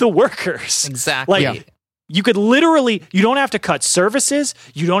 not the workers. Exactly. Like, you could literally, you don't have to cut services,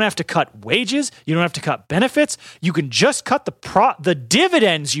 you don't have to cut wages, you don't have to cut benefits. You can just cut the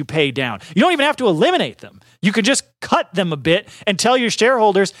dividends you pay down. You don't even have to eliminate them. You can just cut them a bit and tell your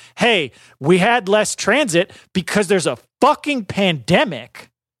shareholders, hey, we had less transit because there's a fucking pandemic.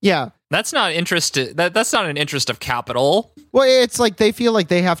 Yeah. That's not interest. That's not an interest of capital. Well, it's like they feel like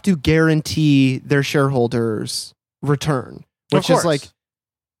they have to guarantee their shareholders return, which is like,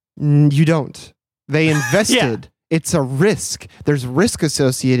 you don't. They invested. It's a risk. There's risk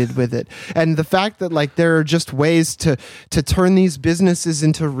associated with it. And the fact that like there are just ways to turn these businesses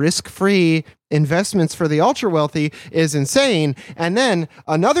into risk-free investments for the ultra wealthy is insane. And then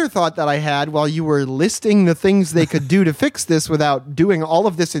another thought that I had while you were listing the things they could do to fix this without doing all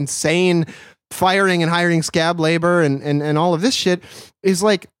of this insane firing and hiring scab labor and all of this shit is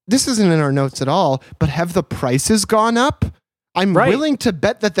like, this isn't in our notes at all, but have the prices gone up? I'm willing to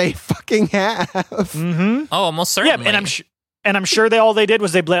bet that they fucking have. Mm-hmm. Oh, almost certainly. Yeah, and I'm sure all they did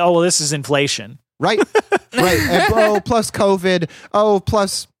was they blame, oh, well, this is inflation. Right. And, plus COVID.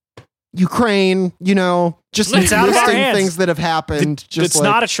 Plus Ukraine, just it's out of our hands. Things that have happened. It's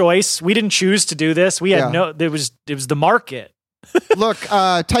not a choice. We didn't choose to do this. We had it was the market. Look,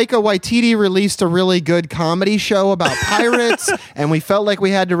 Taika Waititi released a really good comedy show about pirates, and we felt like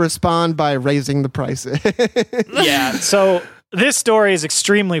we had to respond by raising the prices. Yeah. So this story is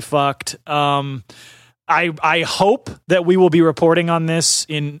extremely fucked. I hope that we will be reporting on this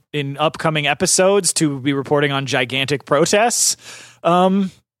in upcoming episodes to be reporting on gigantic protests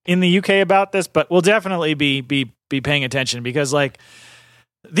in the UK about this, but we'll definitely be paying attention because like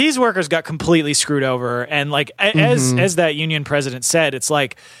these workers got completely screwed over, and like as that union president said, it's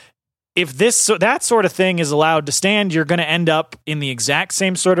like if that sort of thing is allowed to stand, you're going to end up in the exact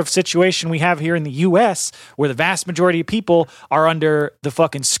same sort of situation we have here in the US, where the vast majority of people are under the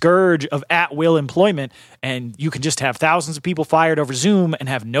fucking scourge of at-will employment, and you can just have thousands of people fired over Zoom and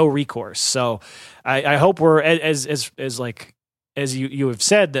have no recourse. So I hope we're as you have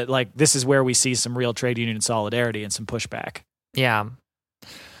said, that like this is where we see some real trade union solidarity and some pushback. Yeah.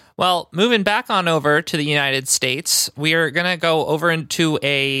 Well, moving back on over to the United States, we are going to go over into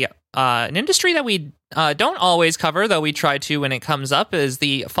an industry that we don't always cover, though we try to when it comes up, is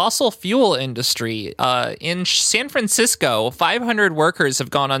the fossil fuel industry. In San Francisco, 500 workers have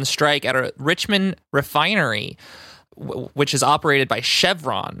gone on strike at a Richmond refinery, which is operated by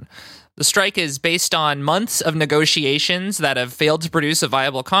Chevron. The strike is based on months of negotiations that have failed to produce a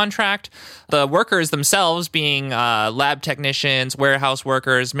viable contract. The workers themselves, being lab technicians, warehouse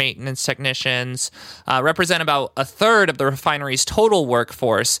workers, maintenance technicians, represent about a third of the refinery's total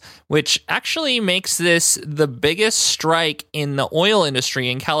workforce, which actually makes this the biggest strike in the oil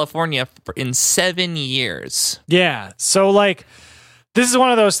industry in California in 7 years. Yeah. So, like, this is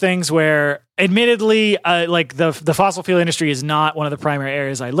one of those things where, admittedly, like the fossil fuel industry is not one of the primary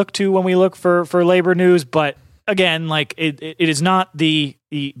areas I look to when we look for labor news. But again, like it is not the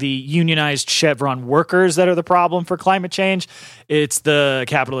unionized Chevron workers that are the problem for climate change. It's the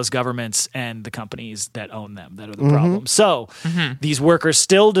capitalist governments and the companies that own them that are the problem. So these workers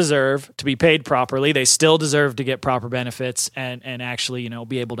still deserve to be paid properly. They still deserve to get proper benefits and actually,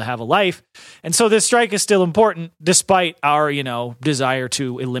 be able to have a life. And so this strike is still important despite our, desire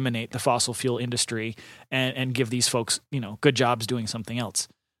to eliminate the fossil fuel industry and give these folks, good jobs doing something else.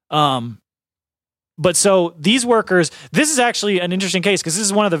 But so these workers, this is actually an interesting case because this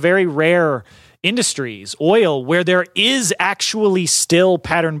is one of the very rare industries, oil, where there is actually still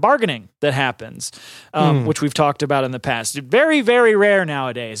pattern bargaining that happens, which we've talked about in the past. Very, very rare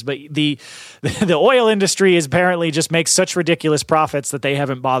nowadays. But the oil industry is apparently just makes such ridiculous profits that they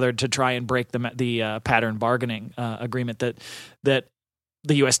haven't bothered to try and break the pattern bargaining agreement that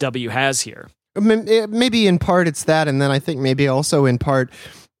the USW has here. Maybe in part it's that, and then I think maybe also in part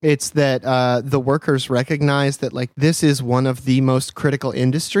it's that the workers recognize that like this is one of the most critical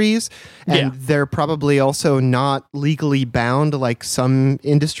industries, and they're probably also not legally bound like some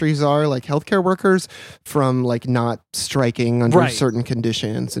industries are, like healthcare workers, from like not striking under certain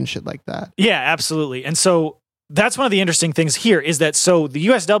conditions and shit like that. Yeah, absolutely. And so that's one of the interesting things here is that so the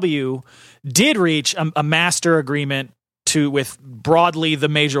USW did reach a master agreement with broadly the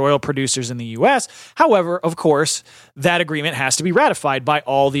major oil producers in the U.S. However, of course, that agreement has to be ratified by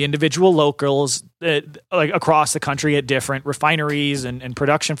all the individual locals like across the country at different refineries and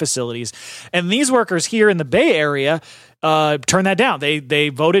production facilities. And these workers here in the Bay Area turned that down. They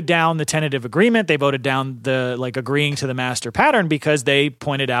voted down the tentative agreement. They voted down the agreeing to the master pattern because they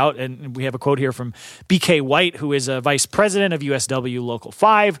pointed out, and we have a quote here from BK White, who is a vice president of USW Local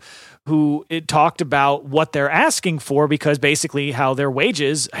 5, who it talked about what they're asking for because basically how their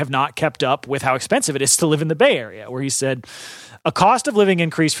wages have not kept up with how expensive it is to live in the Bay Area, where he said, a cost of living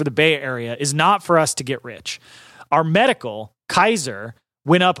increase for the Bay Area is not for us to get rich. Our medical, Kaiser,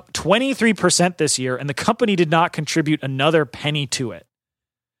 went up 23% this year, and the company did not contribute another penny to it.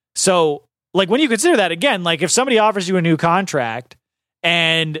 So, like, when you consider that, again, like, if somebody offers you a new contract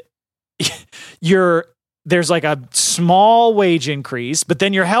and there's like a small wage increase, but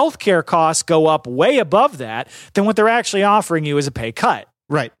then your healthcare costs go up way above that, then what they're actually offering you is a pay cut.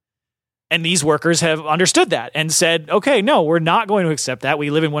 Right. And these workers have understood that and said, okay, no, we're not going to accept that.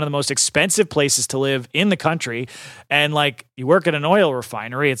 We live in one of the most expensive places to live in the country. And like, you work at an oil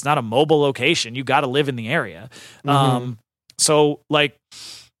refinery, it's not a mobile location. You got to live in the area. So like,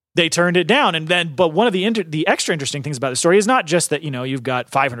 they turned it down. And then, but one of the extra interesting things about the story is not just that, you've got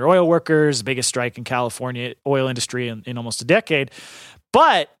 500 oil workers, biggest strike in California oil industry in almost a decade,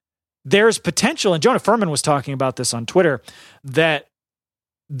 but there's potential. And Jonah Furman was talking about this on Twitter, that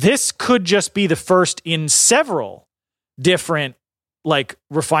this could just be the first in several different like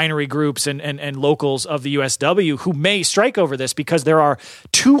refinery groups and locals of the USW who may strike over this, because there are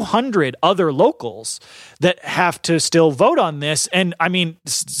 200 other locals that have to still vote on this. And I mean,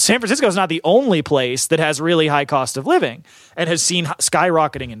 San Francisco is not the only place that has really high cost of living and has seen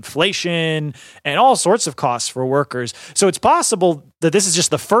skyrocketing inflation and all sorts of costs for workers. So it's possible that this is just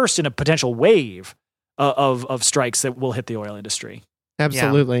the first in a potential wave of strikes that will hit the oil industry.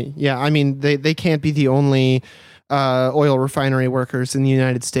 Absolutely. Yeah. I mean, they can't be the only oil refinery workers in the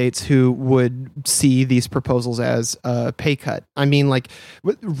United States who would see these proposals as a pay cut. I mean, like,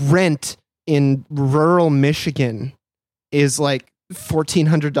 rent in rural Michigan is like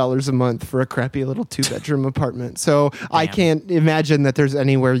 $1,400 a month for a crappy little 2-bedroom apartment. So I can't imagine that there's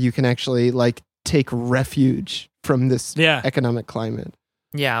anywhere you can actually like take refuge from this economic climate.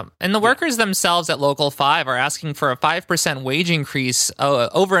 Yeah, and the workers themselves at Local 5 are asking for a 5% wage increase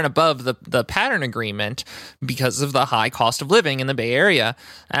over and above the pattern agreement because of the high cost of living in the Bay Area,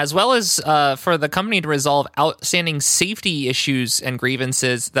 as well as for the company to resolve outstanding safety issues and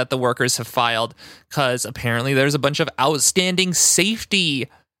grievances that the workers have filed, because apparently there's a bunch of outstanding safety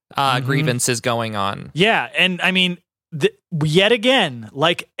grievances going on. Yeah, and I mean, yet again,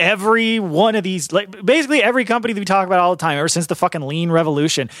 like every one of these, like basically every company that we talk about all the time, ever since the fucking lean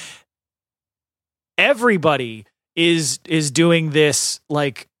revolution, everybody is doing this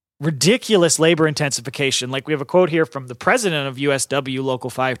like ridiculous labor intensification. Like we have a quote here from the president of USW Local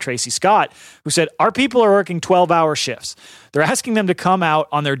 5, Tracy Scott, who said, "Our people are working 12-hour shifts. They're asking them to come out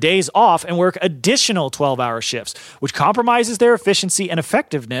on their days off and work additional 12-hour shifts, which compromises their efficiency and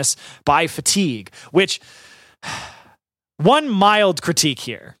effectiveness by fatigue," which one mild critique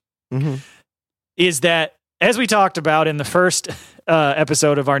here is that, as we talked about in the first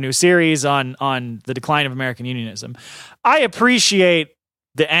episode of our new series on the decline of American unionism, I appreciate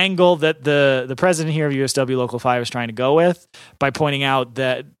the angle that the president here of USW Local 5 is trying to go with by pointing out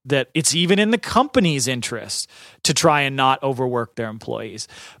that it's even in the company's interest to try and not overwork their employees.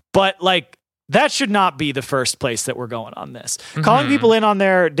 But like, that should not be the first place that we're going on this. Calling people in on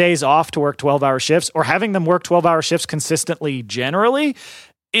their days off to work 12-hour shifts or having them work 12-hour shifts consistently generally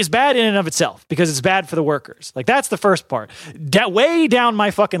is bad in and of itself because it's bad for the workers. Like, that's the first part. Way down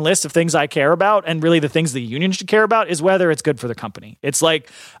my fucking list of things I care about, and really the things the union should care about, is whether it's good for the company. It's like,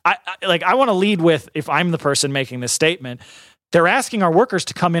 I want to lead with, if I'm the person making this statement, they're asking our workers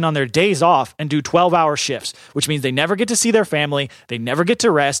to come in on their days off and do 12-hour shifts, which means they never get to see their family, they never get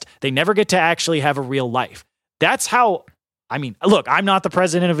to rest, they never get to actually have a real life. That's how... I mean, look, I'm not the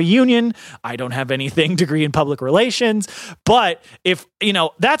president of a union. I don't have anything degree in public relations. But if,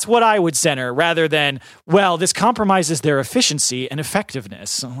 that's what I would center rather than, well, this compromises their efficiency and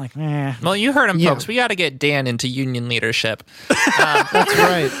effectiveness. So I'm like, eh. Well, you heard him, folks. We got to get Dan into union leadership. That's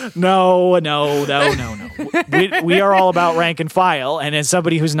right. No. We are all about rank and file. And as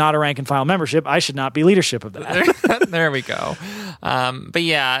somebody who's not a rank and file membership, I should not be leadership of that. There we go. But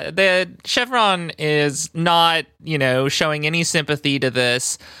yeah, the Chevron is not, showing any sympathy to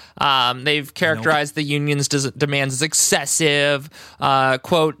this. They've characterized the union's demands as excessive.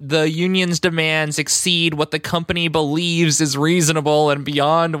 Quote, "The union's demands exceed what the company believes is reasonable and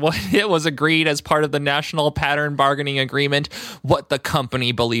beyond what it was agreed as part of the National Pattern Bargaining Agreement. What the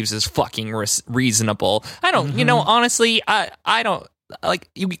company believes is fucking reasonable." I don't, honestly, I don't. Like,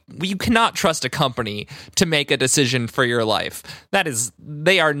 you cannot trust a company to make a decision for your life.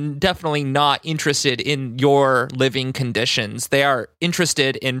 They are definitely not interested in your living conditions. They are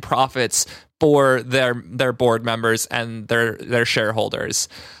interested in profits for their board members and their shareholders.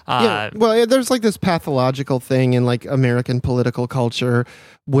 Well, there's like this pathological thing in like American political culture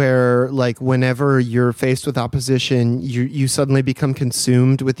where like whenever you're faced with opposition, you suddenly become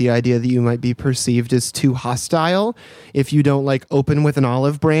consumed with the idea that you might be perceived as too hostile if you don't like open with an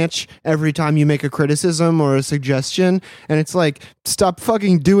olive branch every time you make a criticism or a suggestion. And it's like, stop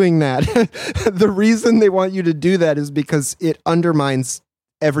fucking doing that. The reason they want you to do that is because it undermines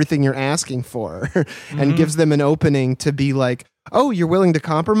everything you're asking for and gives them an opening to be like, oh, you're willing to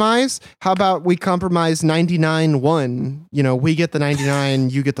compromise? How about we compromise 99-1? We get the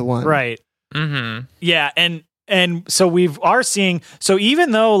 99, you get the 1. Right. Mm-hmm. Yeah. And so we are seeing, so even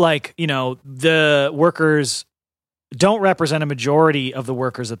though like, the workers don't represent a majority of the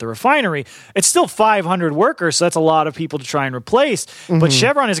workers at the refinery, it's still 500 workers. So that's a lot of people to try and replace. But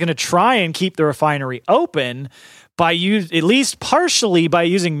Chevron is going to try and keep the refinery open by at least partially by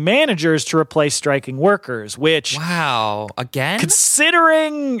using managers to replace striking workers, which... Wow. Again?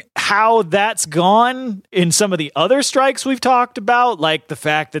 Considering how that's gone in some of the other strikes we've talked about, like the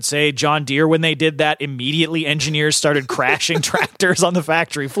fact that, say, John Deere, when they did that, immediately engineers started crashing tractors on the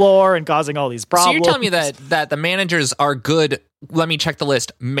factory floor and causing all these problems. So you're telling me that the managers are good, let me check the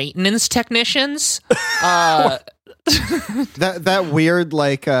list, maintenance technicians? that weird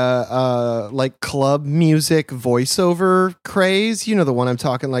like club music voiceover craze, the one I'm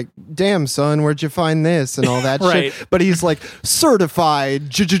talking, like, damn son, where'd you find this and all that right. shit. But he's like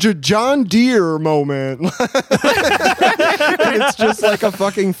certified John Deere moment. It's just like a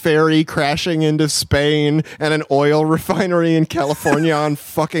fucking ferry crashing into Spain and an oil refinery in California on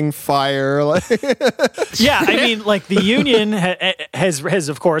fucking fire. Yeah, I mean, like the union has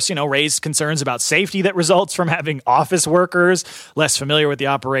of course, raised concerns about safety that results from having office workers less familiar with the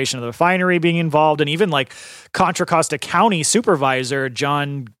operation of the refinery being involved, and even like Contra Costa County Supervisor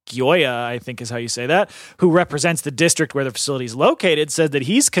John Gioia, I think is how you say that, who represents the district where the facility is located, said that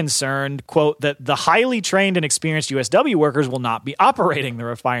he's concerned, quote, that the highly trained and experienced USW workers will not be operating the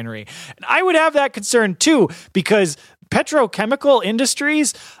refinery. And I would have that concern too, because petrochemical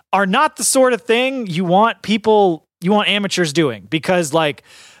industries are not the sort of thing you want amateurs doing, because like,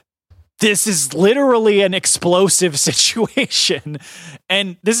 this is literally an explosive situation.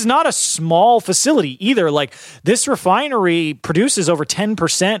 And this is not a small facility either. Like, this refinery produces over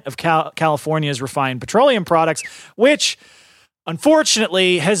 10% of California's refined petroleum products, which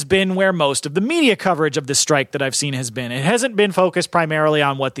unfortunately, has been where most of the media coverage of the strike that I've seen has been. It hasn't been focused primarily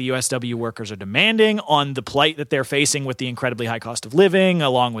on what the USW workers are demanding, on the plight that they're facing with the incredibly high cost of living,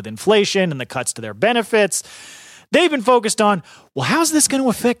 along with inflation and the cuts to their benefits. They've been focused on, well, how's this going to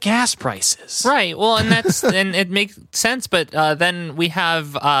affect gas prices? Right. Well, and and it makes sense. But then we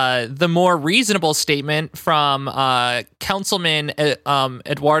have the more reasonable statement from Councilman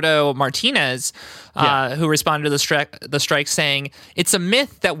Eduardo Martinez, who responded to the strike, saying, "It's a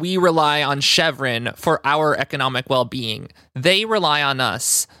myth that we rely on Chevron for our economic well-being. They rely on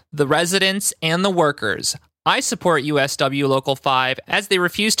us, the residents and the workers. I support USW Local 5 as they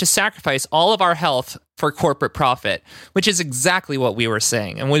refuse to sacrifice all of our health for corporate profit," which is exactly what we were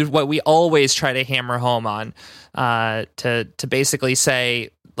saying and what we always try to hammer home on, to basically say,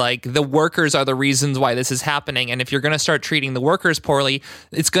 like, the workers are the reasons why this is happening. And if you're going to start treating the workers poorly,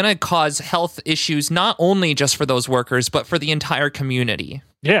 it's going to cause health issues, not only just for those workers, but for the entire community.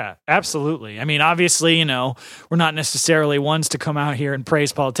 Yeah, absolutely. I mean, obviously, we're not necessarily ones to come out here and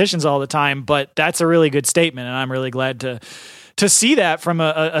praise politicians all the time, but that's a really good statement, and I'm really glad to see that from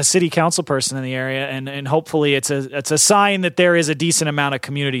a city council person in the area, and hopefully it's a sign that there is a decent amount of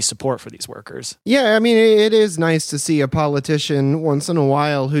community support for these workers. Yeah, I mean, it is nice to see a politician once in a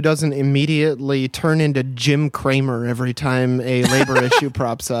while who doesn't immediately turn into Jim Cramer every time a labor issue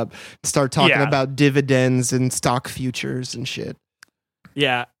props up, start talking about dividends and stock futures and shit.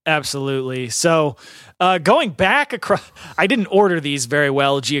 Yeah, absolutely. So going back across, I didn't order these very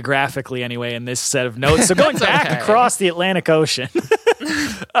well geographically anyway in this set of notes. So going back across the Atlantic Ocean,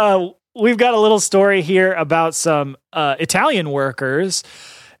 we've got a little story here about some Italian workers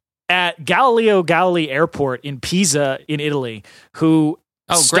at Galileo Galilei Airport in Pisa in Italy who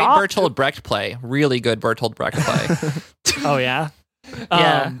great Bertolt Brecht play. Really good Bertolt Brecht play. Oh, yeah?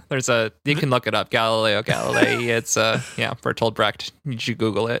 Yeah, you can look it up, Galileo Galilei. It's Bertolt Brecht. You should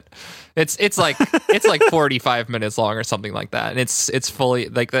Google it. It's like 45 minutes long or something like that, and it's fully,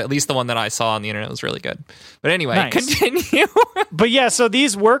 like, at least the one that I saw on the internet was really good. But anyway, nice. Continue. But yeah, so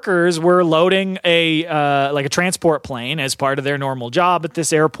these workers were loading a transport plane as part of their normal job at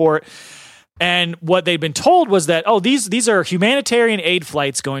this airport. And what they'd been told was that, these are humanitarian aid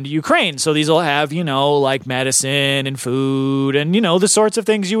flights going to Ukraine. So these will have, like medicine and food and, the sorts of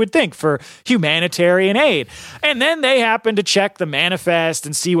things you would think for humanitarian aid. And then they happened to check the manifest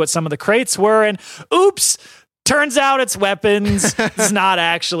and see what some of the crates were. And oops, turns out it's weapons. It's not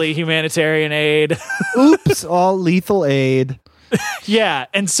actually humanitarian aid. Oops, all lethal aid. Yeah.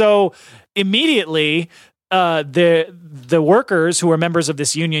 And so immediately, the workers who are members of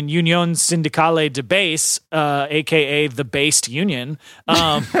this union, Union Sindicale de Base, aka the Based Union,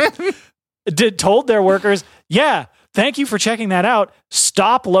 told their workers, yeah, thank you for checking that out.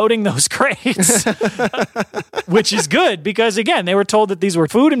 Stop loading those crates, which is good because, again, they were told that these were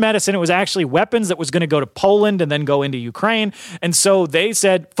food and medicine. It was actually weapons that was going to go to Poland and then go into Ukraine. And so they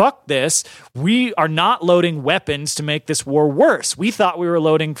said, fuck this. We are not loading weapons to make this war worse. We thought we were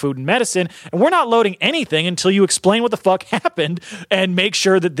loading food and medicine, and we're not loading anything until you explain what the fuck happened and make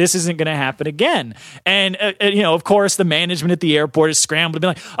sure that this isn't going to happen again. And, of course, the management at the airport is scrambled to be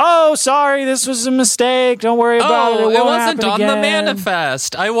like, oh, sorry, this was a mistake. Don't worry about it. It wasn't on the manifest.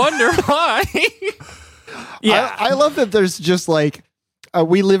 I wonder why. Yeah, I love that there's just like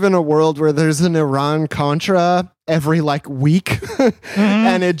we live in a world where there's an Iran-Contra every week,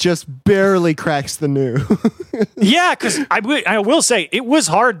 and it just barely cracks the news. Yeah, because I will say it was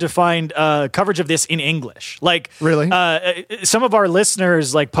hard to find coverage of this in English. Really, some of our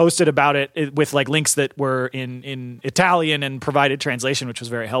listeners posted about it with links that were in Italian and provided translation, which was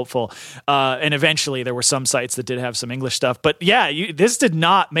very helpful. And eventually, there were some sites that did have some English stuff. But yeah, this did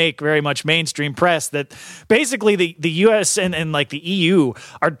not make very much mainstream press. That basically the U.S. and the EU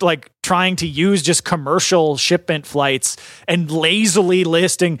are trying to use just commercial shipment flights and lazily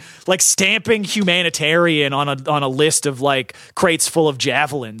listing, stamping humanitarian on a list of crates full of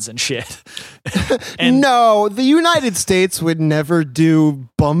javelins and shit. And no, the United States would never do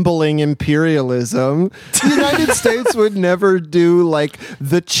bumbling imperialism. The United States would never do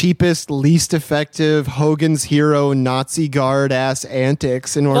the cheapest, least effective Hogan's Hero Nazi guard ass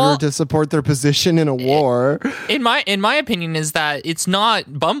antics in order to support their position in a war. In my opinion is that it's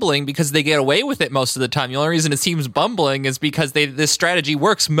not bumbling because they get away with it most of the time. The only reason it seems bumbling is because this strategy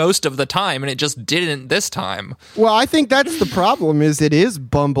works most of the time, and it just didn't this time. Well, I think that's the problem. Is it is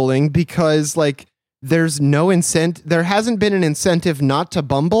bumbling because there's no incentive. There hasn't been an incentive not to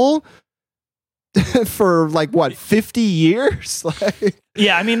bumble for 50 years.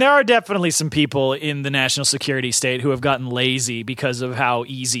 Yeah, I mean, there are definitely some people in the national security state who have gotten lazy because of how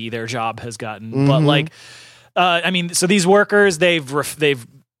easy their job has gotten. Mm-hmm. But So these workers, they've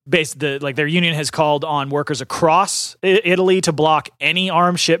based their union has called on workers across Italy to block any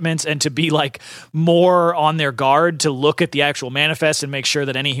arms shipments and to be like more on their guard to look at the actual manifest and make sure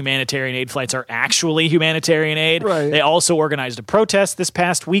that any humanitarian aid flights are actually humanitarian aid. Right. They also organized a protest this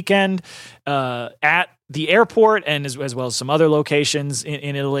past weekend at the airport and as well as some other locations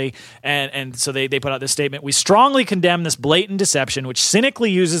in Italy. And so they put out this statement. We strongly condemn this blatant deception, which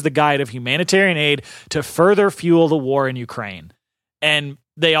cynically uses the guide of humanitarian aid to further fuel the war in Ukraine. And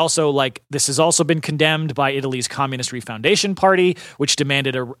they also, this has also been condemned by Italy's Communist Refoundation Party, which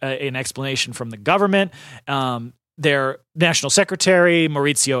demanded an explanation from the government. Their national secretary,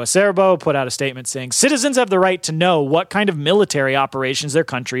 Maurizio Acerbo, put out a statement saying, citizens have the right to know what kind of military operations their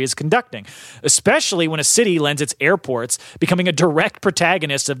country is conducting, especially when a city lends its airports, becoming a direct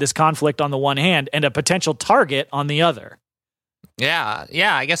protagonist of this conflict on the one hand and a potential target on the other. Yeah.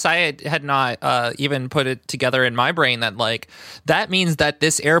 I guess I had not even put it together in my brain that that means that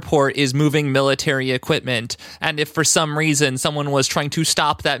this airport is moving military equipment, and if for some reason someone was trying to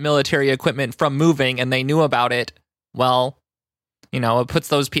stop that military equipment from moving and they knew about it, well, it puts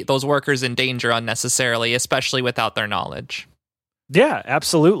those workers in danger unnecessarily, especially without their knowledge. Yeah,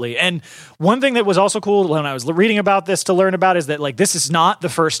 absolutely. And one thing that was also cool when I was reading about this to learn about is that this is not the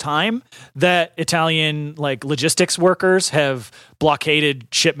first time that Italian logistics workers have blockaded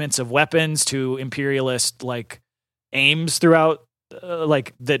shipments of weapons to imperialist aims throughout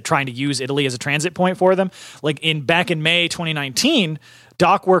trying to use Italy as a transit point for them. Back in May 2019,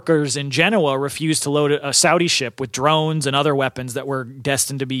 dock workers in Genoa refused to load a Saudi ship with drones and other weapons that were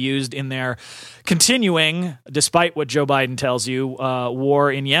destined to be used in their continuing, despite what Joe Biden tells you,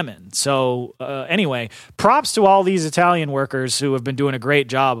 war in Yemen. So anyway, props to all these Italian workers who have been doing a great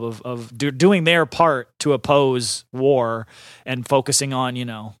job of doing their part to oppose war and focusing on,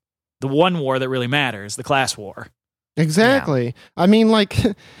 the one war that really matters, the class war. Exactly. Yeah. I mean,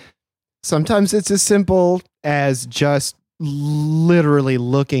 sometimes it's as simple as just literally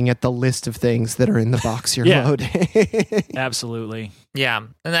looking at the list of things that are in the box you're loading. Absolutely. Yeah.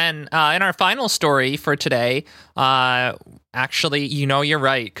 And then in our final story for today, actually, you're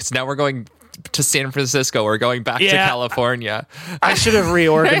right, because now we're going to San Francisco. We're going back to California. I should have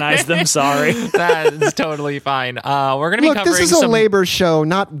reorganized them. Sorry. That's totally fine. We're going to be covering this is a labor show,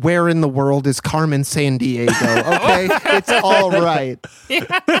 not where in the world is Carmen Sandiego. Okay, it's all right.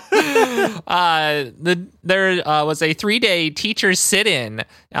 There was a 3-day teacher sit-in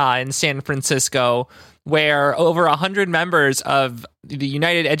in San Francisco where over 100 members of the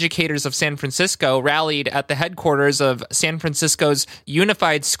United Educators of San Francisco rallied at the headquarters of San Francisco's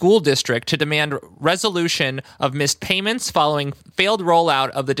Unified School District to demand resolution of missed payments following failed rollout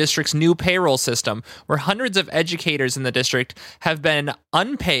of the district's new payroll system, where hundreds of educators in the district have been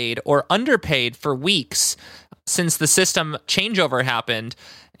unpaid or underpaid for weeks since the system changeover happened,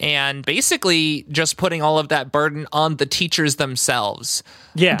 and basically just putting all of that burden on the teachers themselves.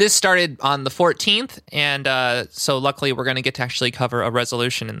 Yeah. This started on the 14th, and so luckily we're going to get to actually cover a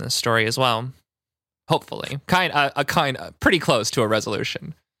resolution in this story as well. Hopefully. Pretty close to a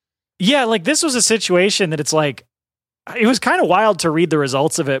resolution. Yeah, this was a situation that it's it was kind of wild to read the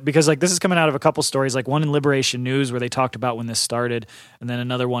results of it, because this is coming out of a couple stories, one in Liberation News where they talked about when this started, and then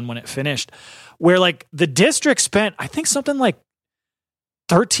another one when it finished, where the district spent, I think, something like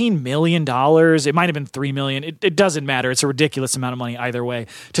 $13 million. It might have been $3 million. It doesn't matter. It's a ridiculous amount of money either way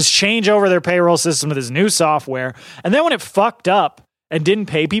to change over their payroll system with this new software. And then when it fucked up and didn't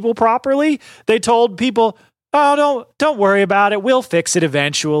pay people properly, they told people, "Oh, don't worry about it. We'll fix it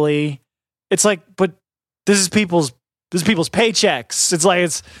eventually." It's but this is people's paychecks.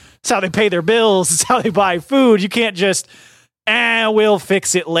 It's how they pay their bills. It's how they buy food. You can't just, we'll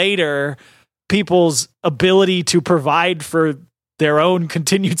fix it later. People's ability to provide for their own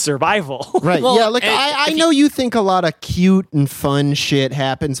continued survival. Right. Well, yeah. I know you think a lot of cute and fun shit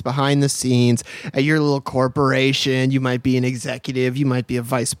happens behind the scenes at your little corporation. You might be an executive, you might be a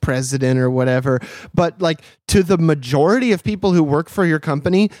vice president or whatever. But to the majority of people who work for your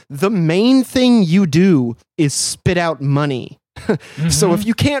company, the main thing you do is spit out money. Mm-hmm. So if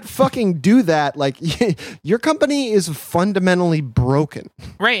you can't fucking do that, your company is fundamentally broken.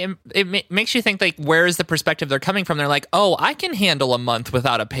 Right. It makes you think, where is the perspective they're coming from? They're like, oh, I can handle a month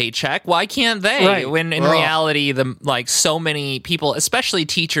without a paycheck. Why can't they? Right. When in reality, so many people, especially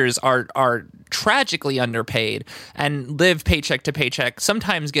teachers, are tragically underpaid and live paycheck to paycheck,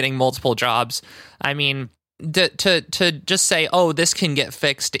 sometimes getting multiple jobs. I mean, to just say, oh, this can get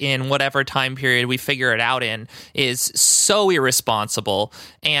fixed in whatever time period we figure it out in is so irresponsible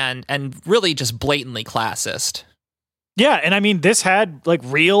and really just blatantly classist. Yeah, and I mean, this had like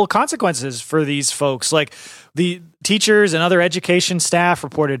real consequences for these folks. Like the teachers and other education staff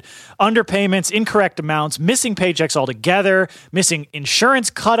reported underpayments, incorrect amounts, missing paychecks altogether, missing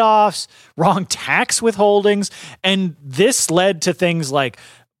insurance cutoffs, wrong tax withholdings. And this led to things like,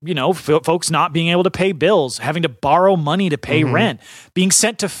 you know, folks not being able to pay bills, having to borrow money to pay rent, being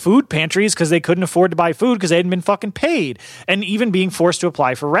sent to food pantries because they couldn't afford to buy food because they hadn't been fucking paid, and even being forced to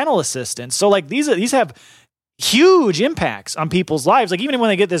apply for rental assistance. So like these have huge impacts on people's lives. Like even when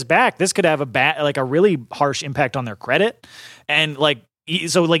they get this back, this could have a really harsh impact on their credit. And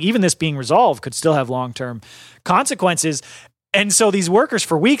so even this being resolved could still have long-term consequences. And so these workers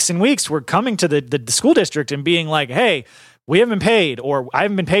for weeks and weeks were coming to the school district and being like, hey, we haven't been paid, or I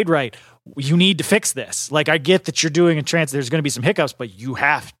haven't been paid right. You need to fix this. Like, I get that you're doing there's going to be some hiccups, but you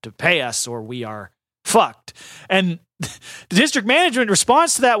have to pay us or we are fucked. And the district management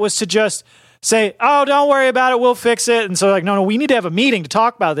response to that was to just say, oh, don't worry about it, we'll fix it. And so like, no, we need to have a meeting to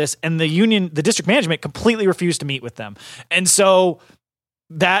talk about this. And the district management completely refused to meet with them. And so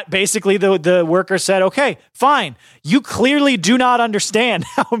that basically the worker said, okay, fine. You clearly do not understand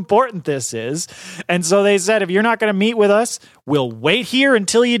how important this is. And so they said, if you're not going to meet with us, we'll wait here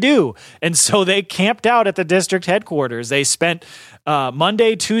until you do. And so they camped out at the district headquarters. They spent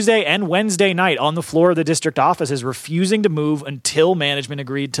Monday, Tuesday, and Wednesday night on the floor of the district offices, refusing to move until management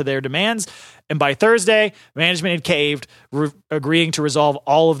agreed to their demands. And by Thursday, management had caved, agreeing to resolve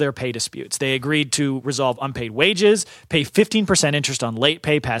all of their pay disputes. They agreed to resolve unpaid wages, pay 15% interest on late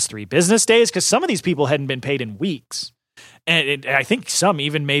pay past 3 business days, because some of these people hadn't been paid in weeks. And I think some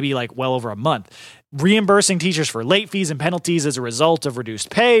even maybe like well over a month. Reimbursing teachers for late fees and penalties as a result of reduced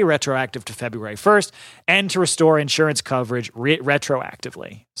pay, retroactive to February 1st, and to restore insurance coverage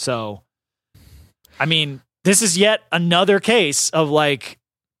retroactively. So, I mean, this is yet another case of like,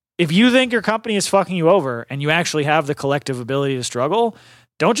 if you think your company is fucking you over and you actually have the collective ability to struggle,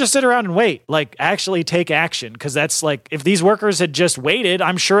 don't just sit around and wait. Like, actually take action. Because that's like, if these workers had just waited,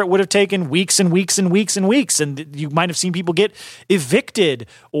 I'm sure it would have taken weeks and weeks and weeks and weeks. And you might have seen people get evicted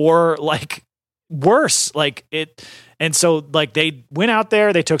or like worse. Like it. And so like they went out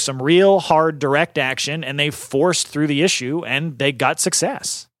there, they took some real hard direct action, and they forced through the issue, and they got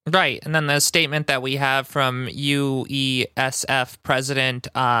success. Right. And then the statement that we have from UESF President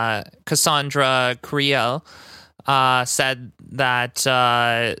Cassandra Curiel said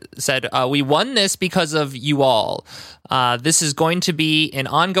that we won this because of you all. This is going to be an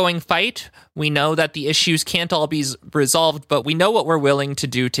ongoing fight. We know that the issues can't all be resolved, but we know what we're willing to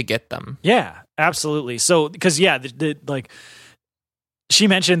do to get them. Yeah, absolutely. So, because she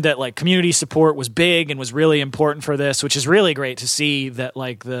mentioned that like community support was big and was really important for this, which is really great to see that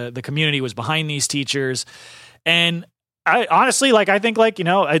like the community was behind these teachers. And I honestly, like, I think like, you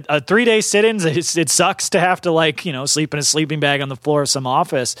know, a 3-day sit-ins, it sucks to have to like, you know, sleep in a sleeping bag on the floor of some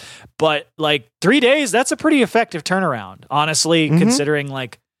office, but like 3 days, that's a pretty effective turnaround, honestly, considering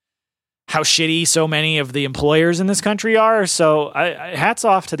like how shitty so many of the employers in this country are. So hats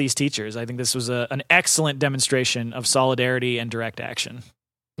off to these teachers. I think this was an excellent demonstration of solidarity and direct action.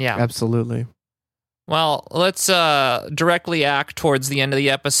 Yeah, absolutely. Well, let's directly act towards the end of the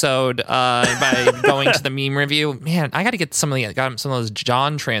episode by going to the meme review. Man, I got to get some of those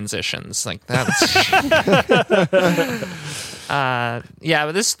John transitions. Like that's yeah.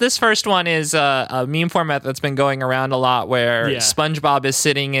 But this first one is a meme format that's been going around a lot, where SpongeBob is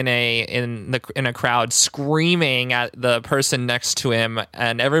sitting in a crowd screaming at the person next to him,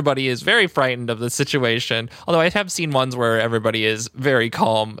 and everybody is very frightened of the situation. Although I have seen ones where everybody is very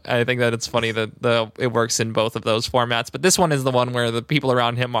calm. I think that it's funny that it works in both of those formats, but this one is the one where the people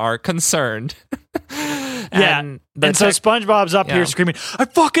around him are concerned. And so SpongeBob's up here screaming, I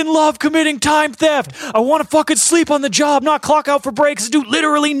fucking love committing time theft. I want to fucking sleep on the job, not clock out for breaks, do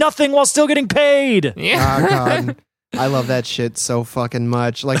literally nothing while still getting paid. Yeah. Oh, God. I love that shit so fucking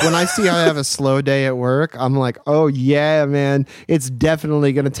much. Like when I see I have a slow day at work, I'm like, oh yeah, man, it's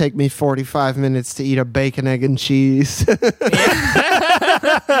definitely going to take me 45 minutes to eat a bacon, egg, and cheese.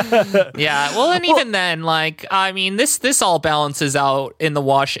 Yeah, well, and even then, like, I mean, this all balances out in the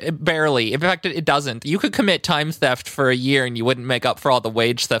wash, barely. In fact, it doesn't. You could commit time theft for a year and you wouldn't make up for all the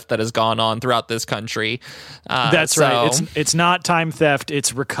wage theft that has gone on throughout this country. That's right. It's not time theft.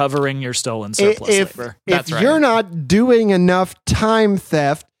 It's recovering your stolen surplus labor. If you're not doing enough time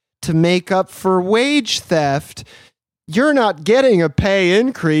theft to make up for wage theft, you're not getting a pay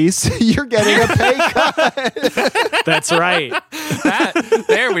increase. You're getting a pay cut. That's right.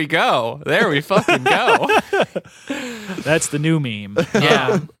 There we go. There we fucking go. That's the new meme.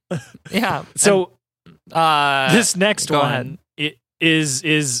 Yeah. Yeah. So this next go one, ahead.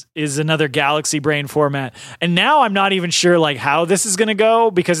 is another Galaxy Brain format. And now I'm not even sure like how this is going to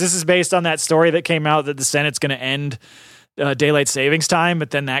go, because this is based on that story that came out that the Senate's going to end daylight savings time,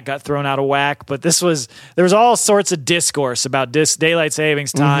 but then that got thrown out of whack. But there was all sorts of discourse about daylight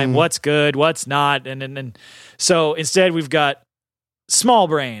savings time, what's good, what's not. And so instead we've got small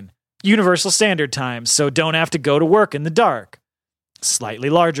brain, universal standard time, so don't have to go to work in the dark. Slightly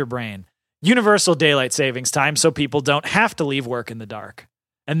larger brain, universal daylight savings time, so people don't have to leave work in the dark.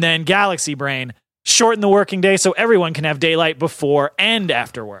 And then Galaxy Brain, shorten the working day so everyone can have daylight before and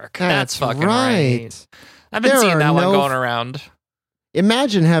after work. That's fucking right. I've been seeing that one going around.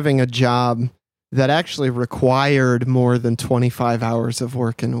 Imagine having a job that actually required more than 25 hours of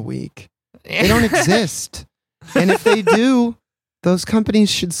work in a week. They don't exist. And if they do, those companies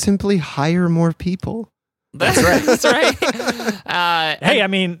should simply hire more people. That's right. That's right. Hey, I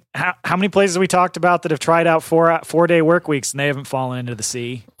mean, how many places have we talked about that have tried out 4-day work weeks and they haven't fallen into the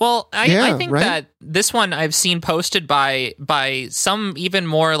sea? Well, I think that this one I've seen posted by some even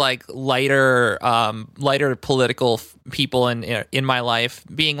more like lighter political people in my life,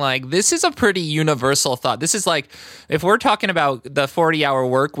 being like, this is a pretty universal thought. This is like, if we're talking about the 40-hour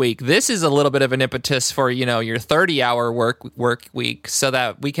work week, this is a little bit of an impetus for, you know, your 30-hour work week, so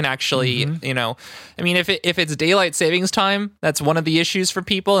that we can actually, you know, I mean, if it's daylight savings time, that's one of the issues for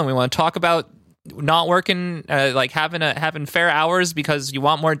people, and we want to talk about not working, like having fair hours because you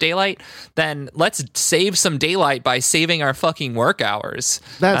want more daylight, then let's save some daylight by saving our fucking work hours.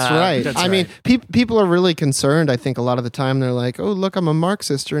 That's right. I mean, people are really concerned. I think a lot of the time they're like, oh, look, I'm a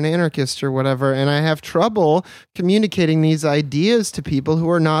Marxist or an anarchist or whatever, and I have trouble communicating these ideas to people who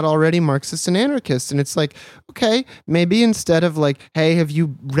are not already Marxists and anarchists. And it's like, okay, maybe instead of like, hey, have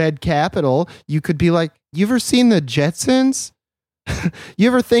you read Capital? You could be like, you ever seen the Jetsons? You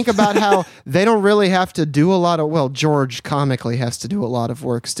ever think about how they don't really have to do a lot of, well, George comically has to do a lot of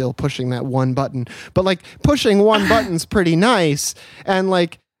work still pushing that one button, but like pushing one button's pretty nice. And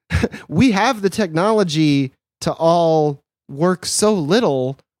like, we have the technology to all work so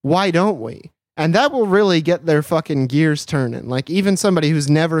little. Why don't we? And that will really get their fucking gears turning. Like, even somebody who's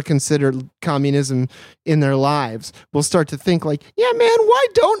never considered communism in their lives will start to think like, yeah, man, why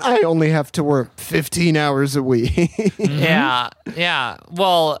don't I only have to work 15 hours a week? Yeah.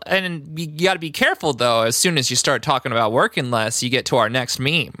 Well, and you got to be careful, though. As soon as you start talking about working less, you get to our next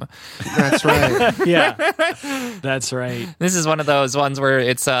meme. That's right. Yeah, that's right. This is one of those ones where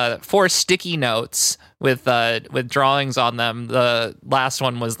it's 4 sticky notes with drawings on them. The last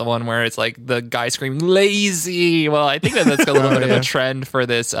one was the one where it's like the guy screaming lazy. Well, I think that's a little bit of a trend for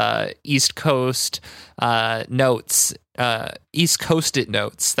this East Coast notes, East Coast-it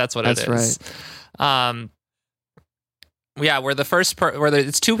notes. That's what it is. Right. Yeah, where the first where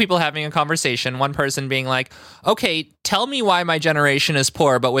it's two people having a conversation, one person being like, okay, tell me why my generation is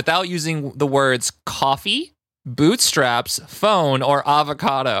poor, but without using the words coffee, bootstraps, phone, or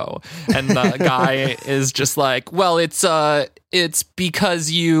avocado. And the guy is just like, well, it's because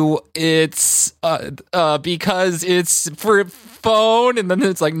it's for phone. And then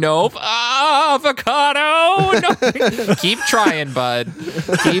it's like, nope, avocado. No. Keep trying, bud.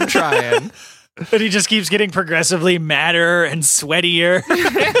 Keep trying. But he just keeps getting progressively madder and sweatier.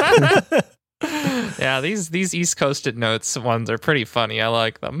 Yeah, these East Coasted notes ones are pretty funny. I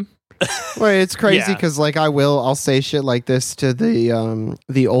like them. Well, it's crazy because like I'll say shit like this to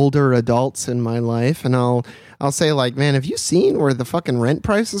the older adults in my life, and I'll say like, man, have you seen where the fucking rent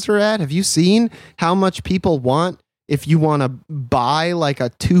prices are at? Have you seen how much people want if you want to buy like a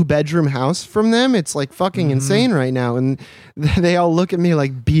 2-bedroom house from them? It's like fucking insane right now. And they all look at me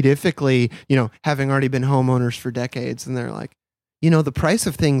like beatifically, you know, having already been homeowners for decades, and they're like, you know, the price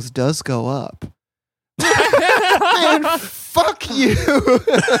of things does go up. Man, fuck you.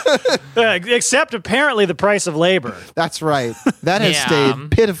 Except apparently the price of labor. That's right. That has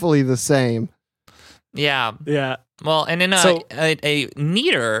stayed pitifully the same. Yeah. Yeah. Well, and in a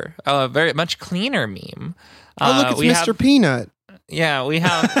neater, very much cleaner meme. Oh, look, it's Mr. Peanut. Yeah, we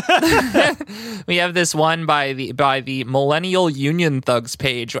have we have this one by the Millennial Union Thugs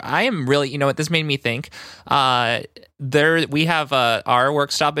page. I am really, you know what this made me think? There we have our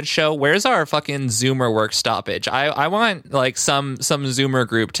work stoppage show. Where's our fucking Zoomer work stoppage? I want like some Zoomer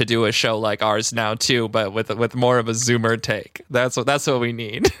group to do a show like ours now too, but with more of a Zoomer take. That's what we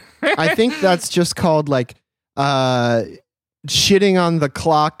need. I think that's just called like shitting on the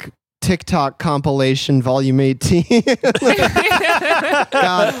clock TikTok compilation volume 18.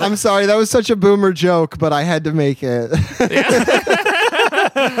 God, I'm sorry, that was such a boomer joke, but I had to make it.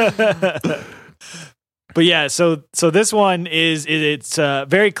 But yeah, so this one it's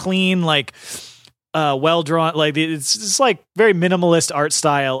very clean, like well drawn. Like it's just like very minimalist art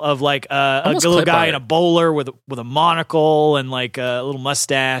style of like a little guy in a bowler with a monocle and like a little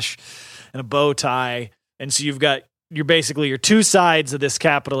mustache and a bow tie. And so you're basically your two sides of this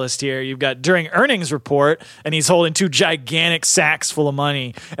capitalist here. You've got during earnings report, and he's holding two gigantic sacks full of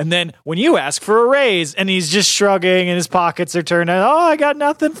money. And then when you ask for a raise, and he's just shrugging, and his pockets are turned out, I got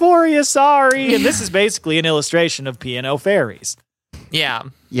nothing for you, sorry. And this is basically an illustration of P&O Fairies. Yeah.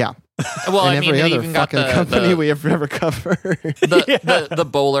 Yeah. Well, and I mean, every they other even got fucking company we have ever covered. the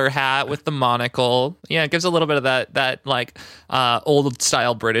bowler hat with the monocle. Yeah, it gives a little bit of that like old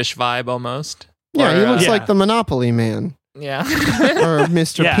style British vibe almost. Yeah, he looks like the Monopoly Man. Yeah. Or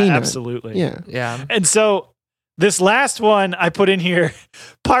Mr. Peanut. Absolutely. Yeah. And so this last one I put in here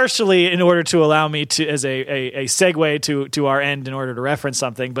partially in order to allow me to, as a segue to our end in order to reference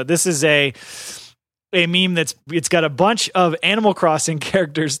something. But this is a meme it's got a bunch of Animal Crossing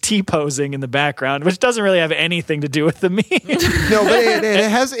characters T-posing in the background, which doesn't really have anything to do with the meme. No, but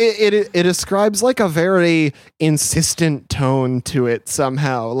it ascribes like a very insistent tone to it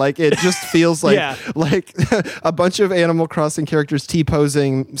somehow. Like it just feels like like a bunch of Animal Crossing characters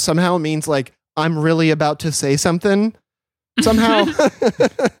T-posing somehow means like I'm really about to say something. Somehow.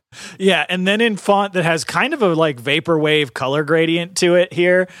 Yeah, and then in font that has kind of a like vaporwave color gradient to it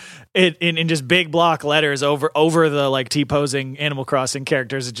here, in just big block letters over the like T-posing Animal Crossing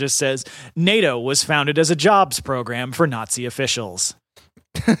characters, it just says NATO was founded as a jobs program for Nazi officials.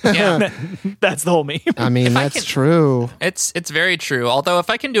 Yeah. That's the whole meme. I mean, that's true. It's very true. Although if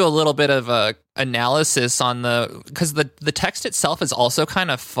I can do a little bit of a analysis on because the text itself is also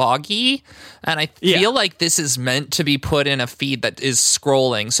kind of foggy, and I feel like this is meant to be put in a feed that is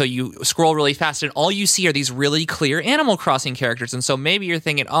scrolling. So you scroll really fast and all you see are these really clear Animal Crossing characters. And so maybe you're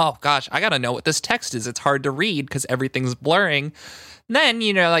thinking, oh gosh, I got to know what this text is. It's hard to read because everything's blurring. Then,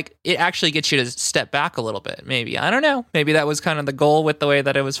 like it actually gets you to step back a little bit. Maybe. I don't know. Maybe that was kind of the goal with the way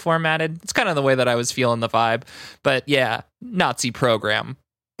that it was formatted. It's kind of the way that I was feeling the vibe. But yeah, Nazi program.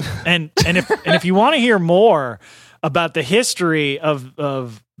 And if you want to hear more about the history of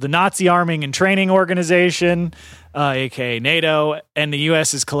the Nazi arming and training organization, aka NATO, and the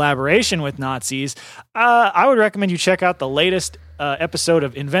US's collaboration with Nazis, I would recommend you check out the latest episode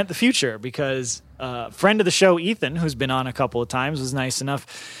of Invent the Future, because friend of the show, Ethan, who's been on a couple of times, was nice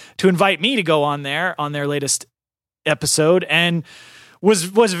enough to invite me to go on their latest episode, and was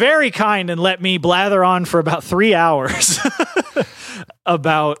very kind and let me blather on for about 3 hours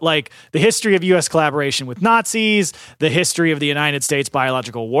about like the history of U.S. collaboration with Nazis, the history of the United States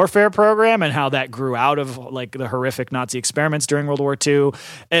biological warfare program, and how that grew out of like the horrific Nazi experiments during World War II,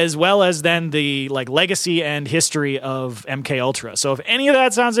 as well as then the like legacy and history of MK Ultra. So if any of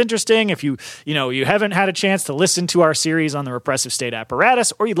that sounds interesting, if you haven't had a chance to listen to our series on the repressive state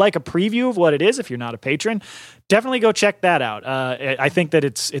apparatus, or you'd like a preview of what it is if you're not a patron, definitely go check that out. I think that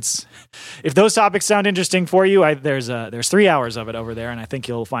it's if those topics sound interesting for you, there's 3 hours of it over there, and I think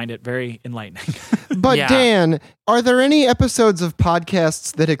you'll find it very enlightening. But Dan, are there any episodes of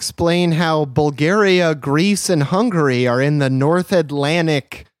podcasts that explain how Bulgaria, Greece, and Hungary are in the North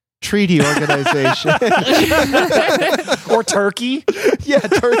Atlantic Treaty Organization? Or Turkey? Yeah,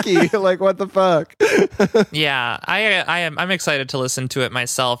 Turkey. Like, what the fuck? Yeah, I'm excited to listen to it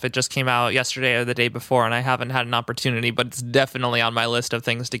myself. It just came out yesterday or the day before, and I haven't had an opportunity, but it's definitely on my list of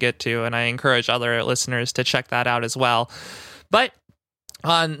things to get to, and I encourage other listeners to check that out as well. But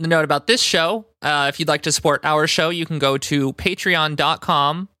on the note about this show, if you'd like to support our show, you can go to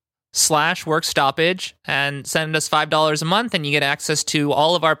patreon.com/workstoppage and send us $5 a month, and you get access to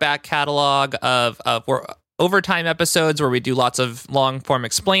all of our back catalog of overtime episodes where we do lots of long-form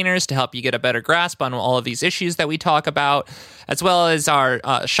explainers to help you get a better grasp on all of these issues that we talk about, as well as our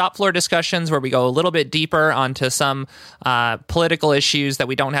shop floor discussions where we go a little bit deeper onto some political issues that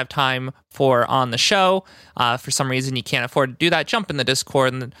we don't have time for on the show. For some reason you can't afford to do that, jump in the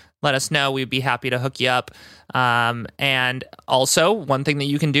Discord and let us know. We'd be happy to hook you up. And also, one thing that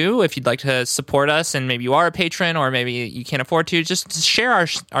you can do if you'd like to support us, and maybe you are a patron or maybe you can't afford to, just share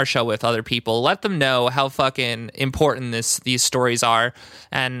our show with other people. Let them know how fucking important these stories are,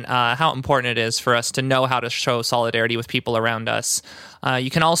 and how important it is for us to know how to show solidarity with people around us.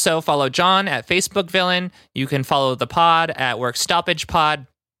 You can also follow John at Facebook Villain. You can follow the pod at Work Stoppage Pod.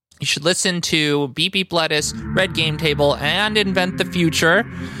 You should listen to Beep Beep Lettuce, Red Game Table, and Invent the Future.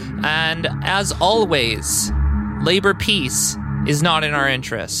 And as always, labor peace is not in our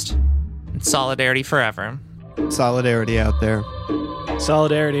interest. It's solidarity forever. Solidarity out there.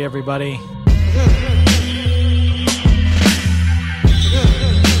 Solidarity, everybody.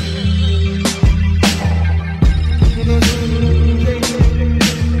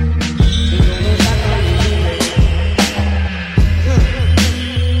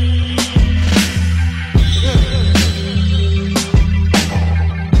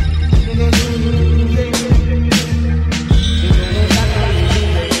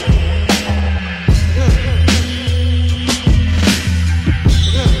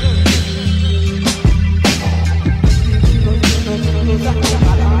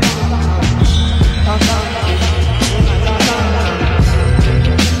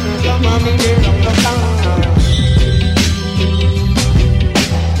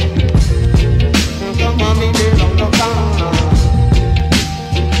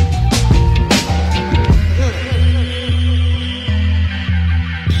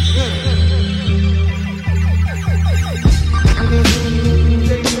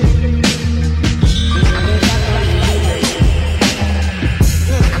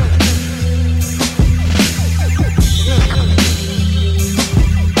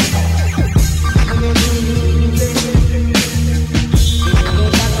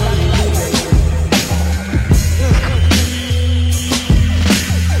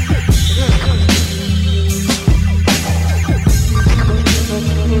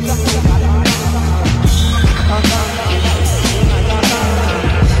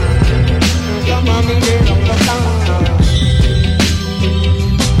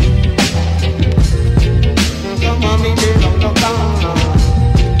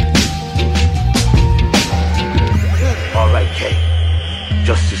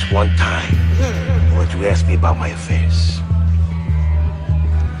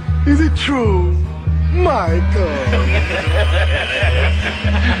 Is it true? Michael.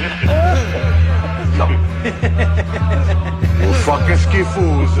 Vous fucking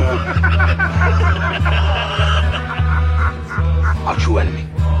schifosa. Our true enemy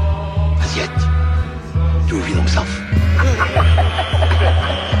has yet to reveal himself.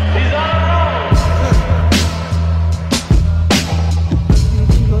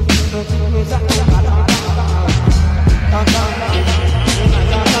 Come on,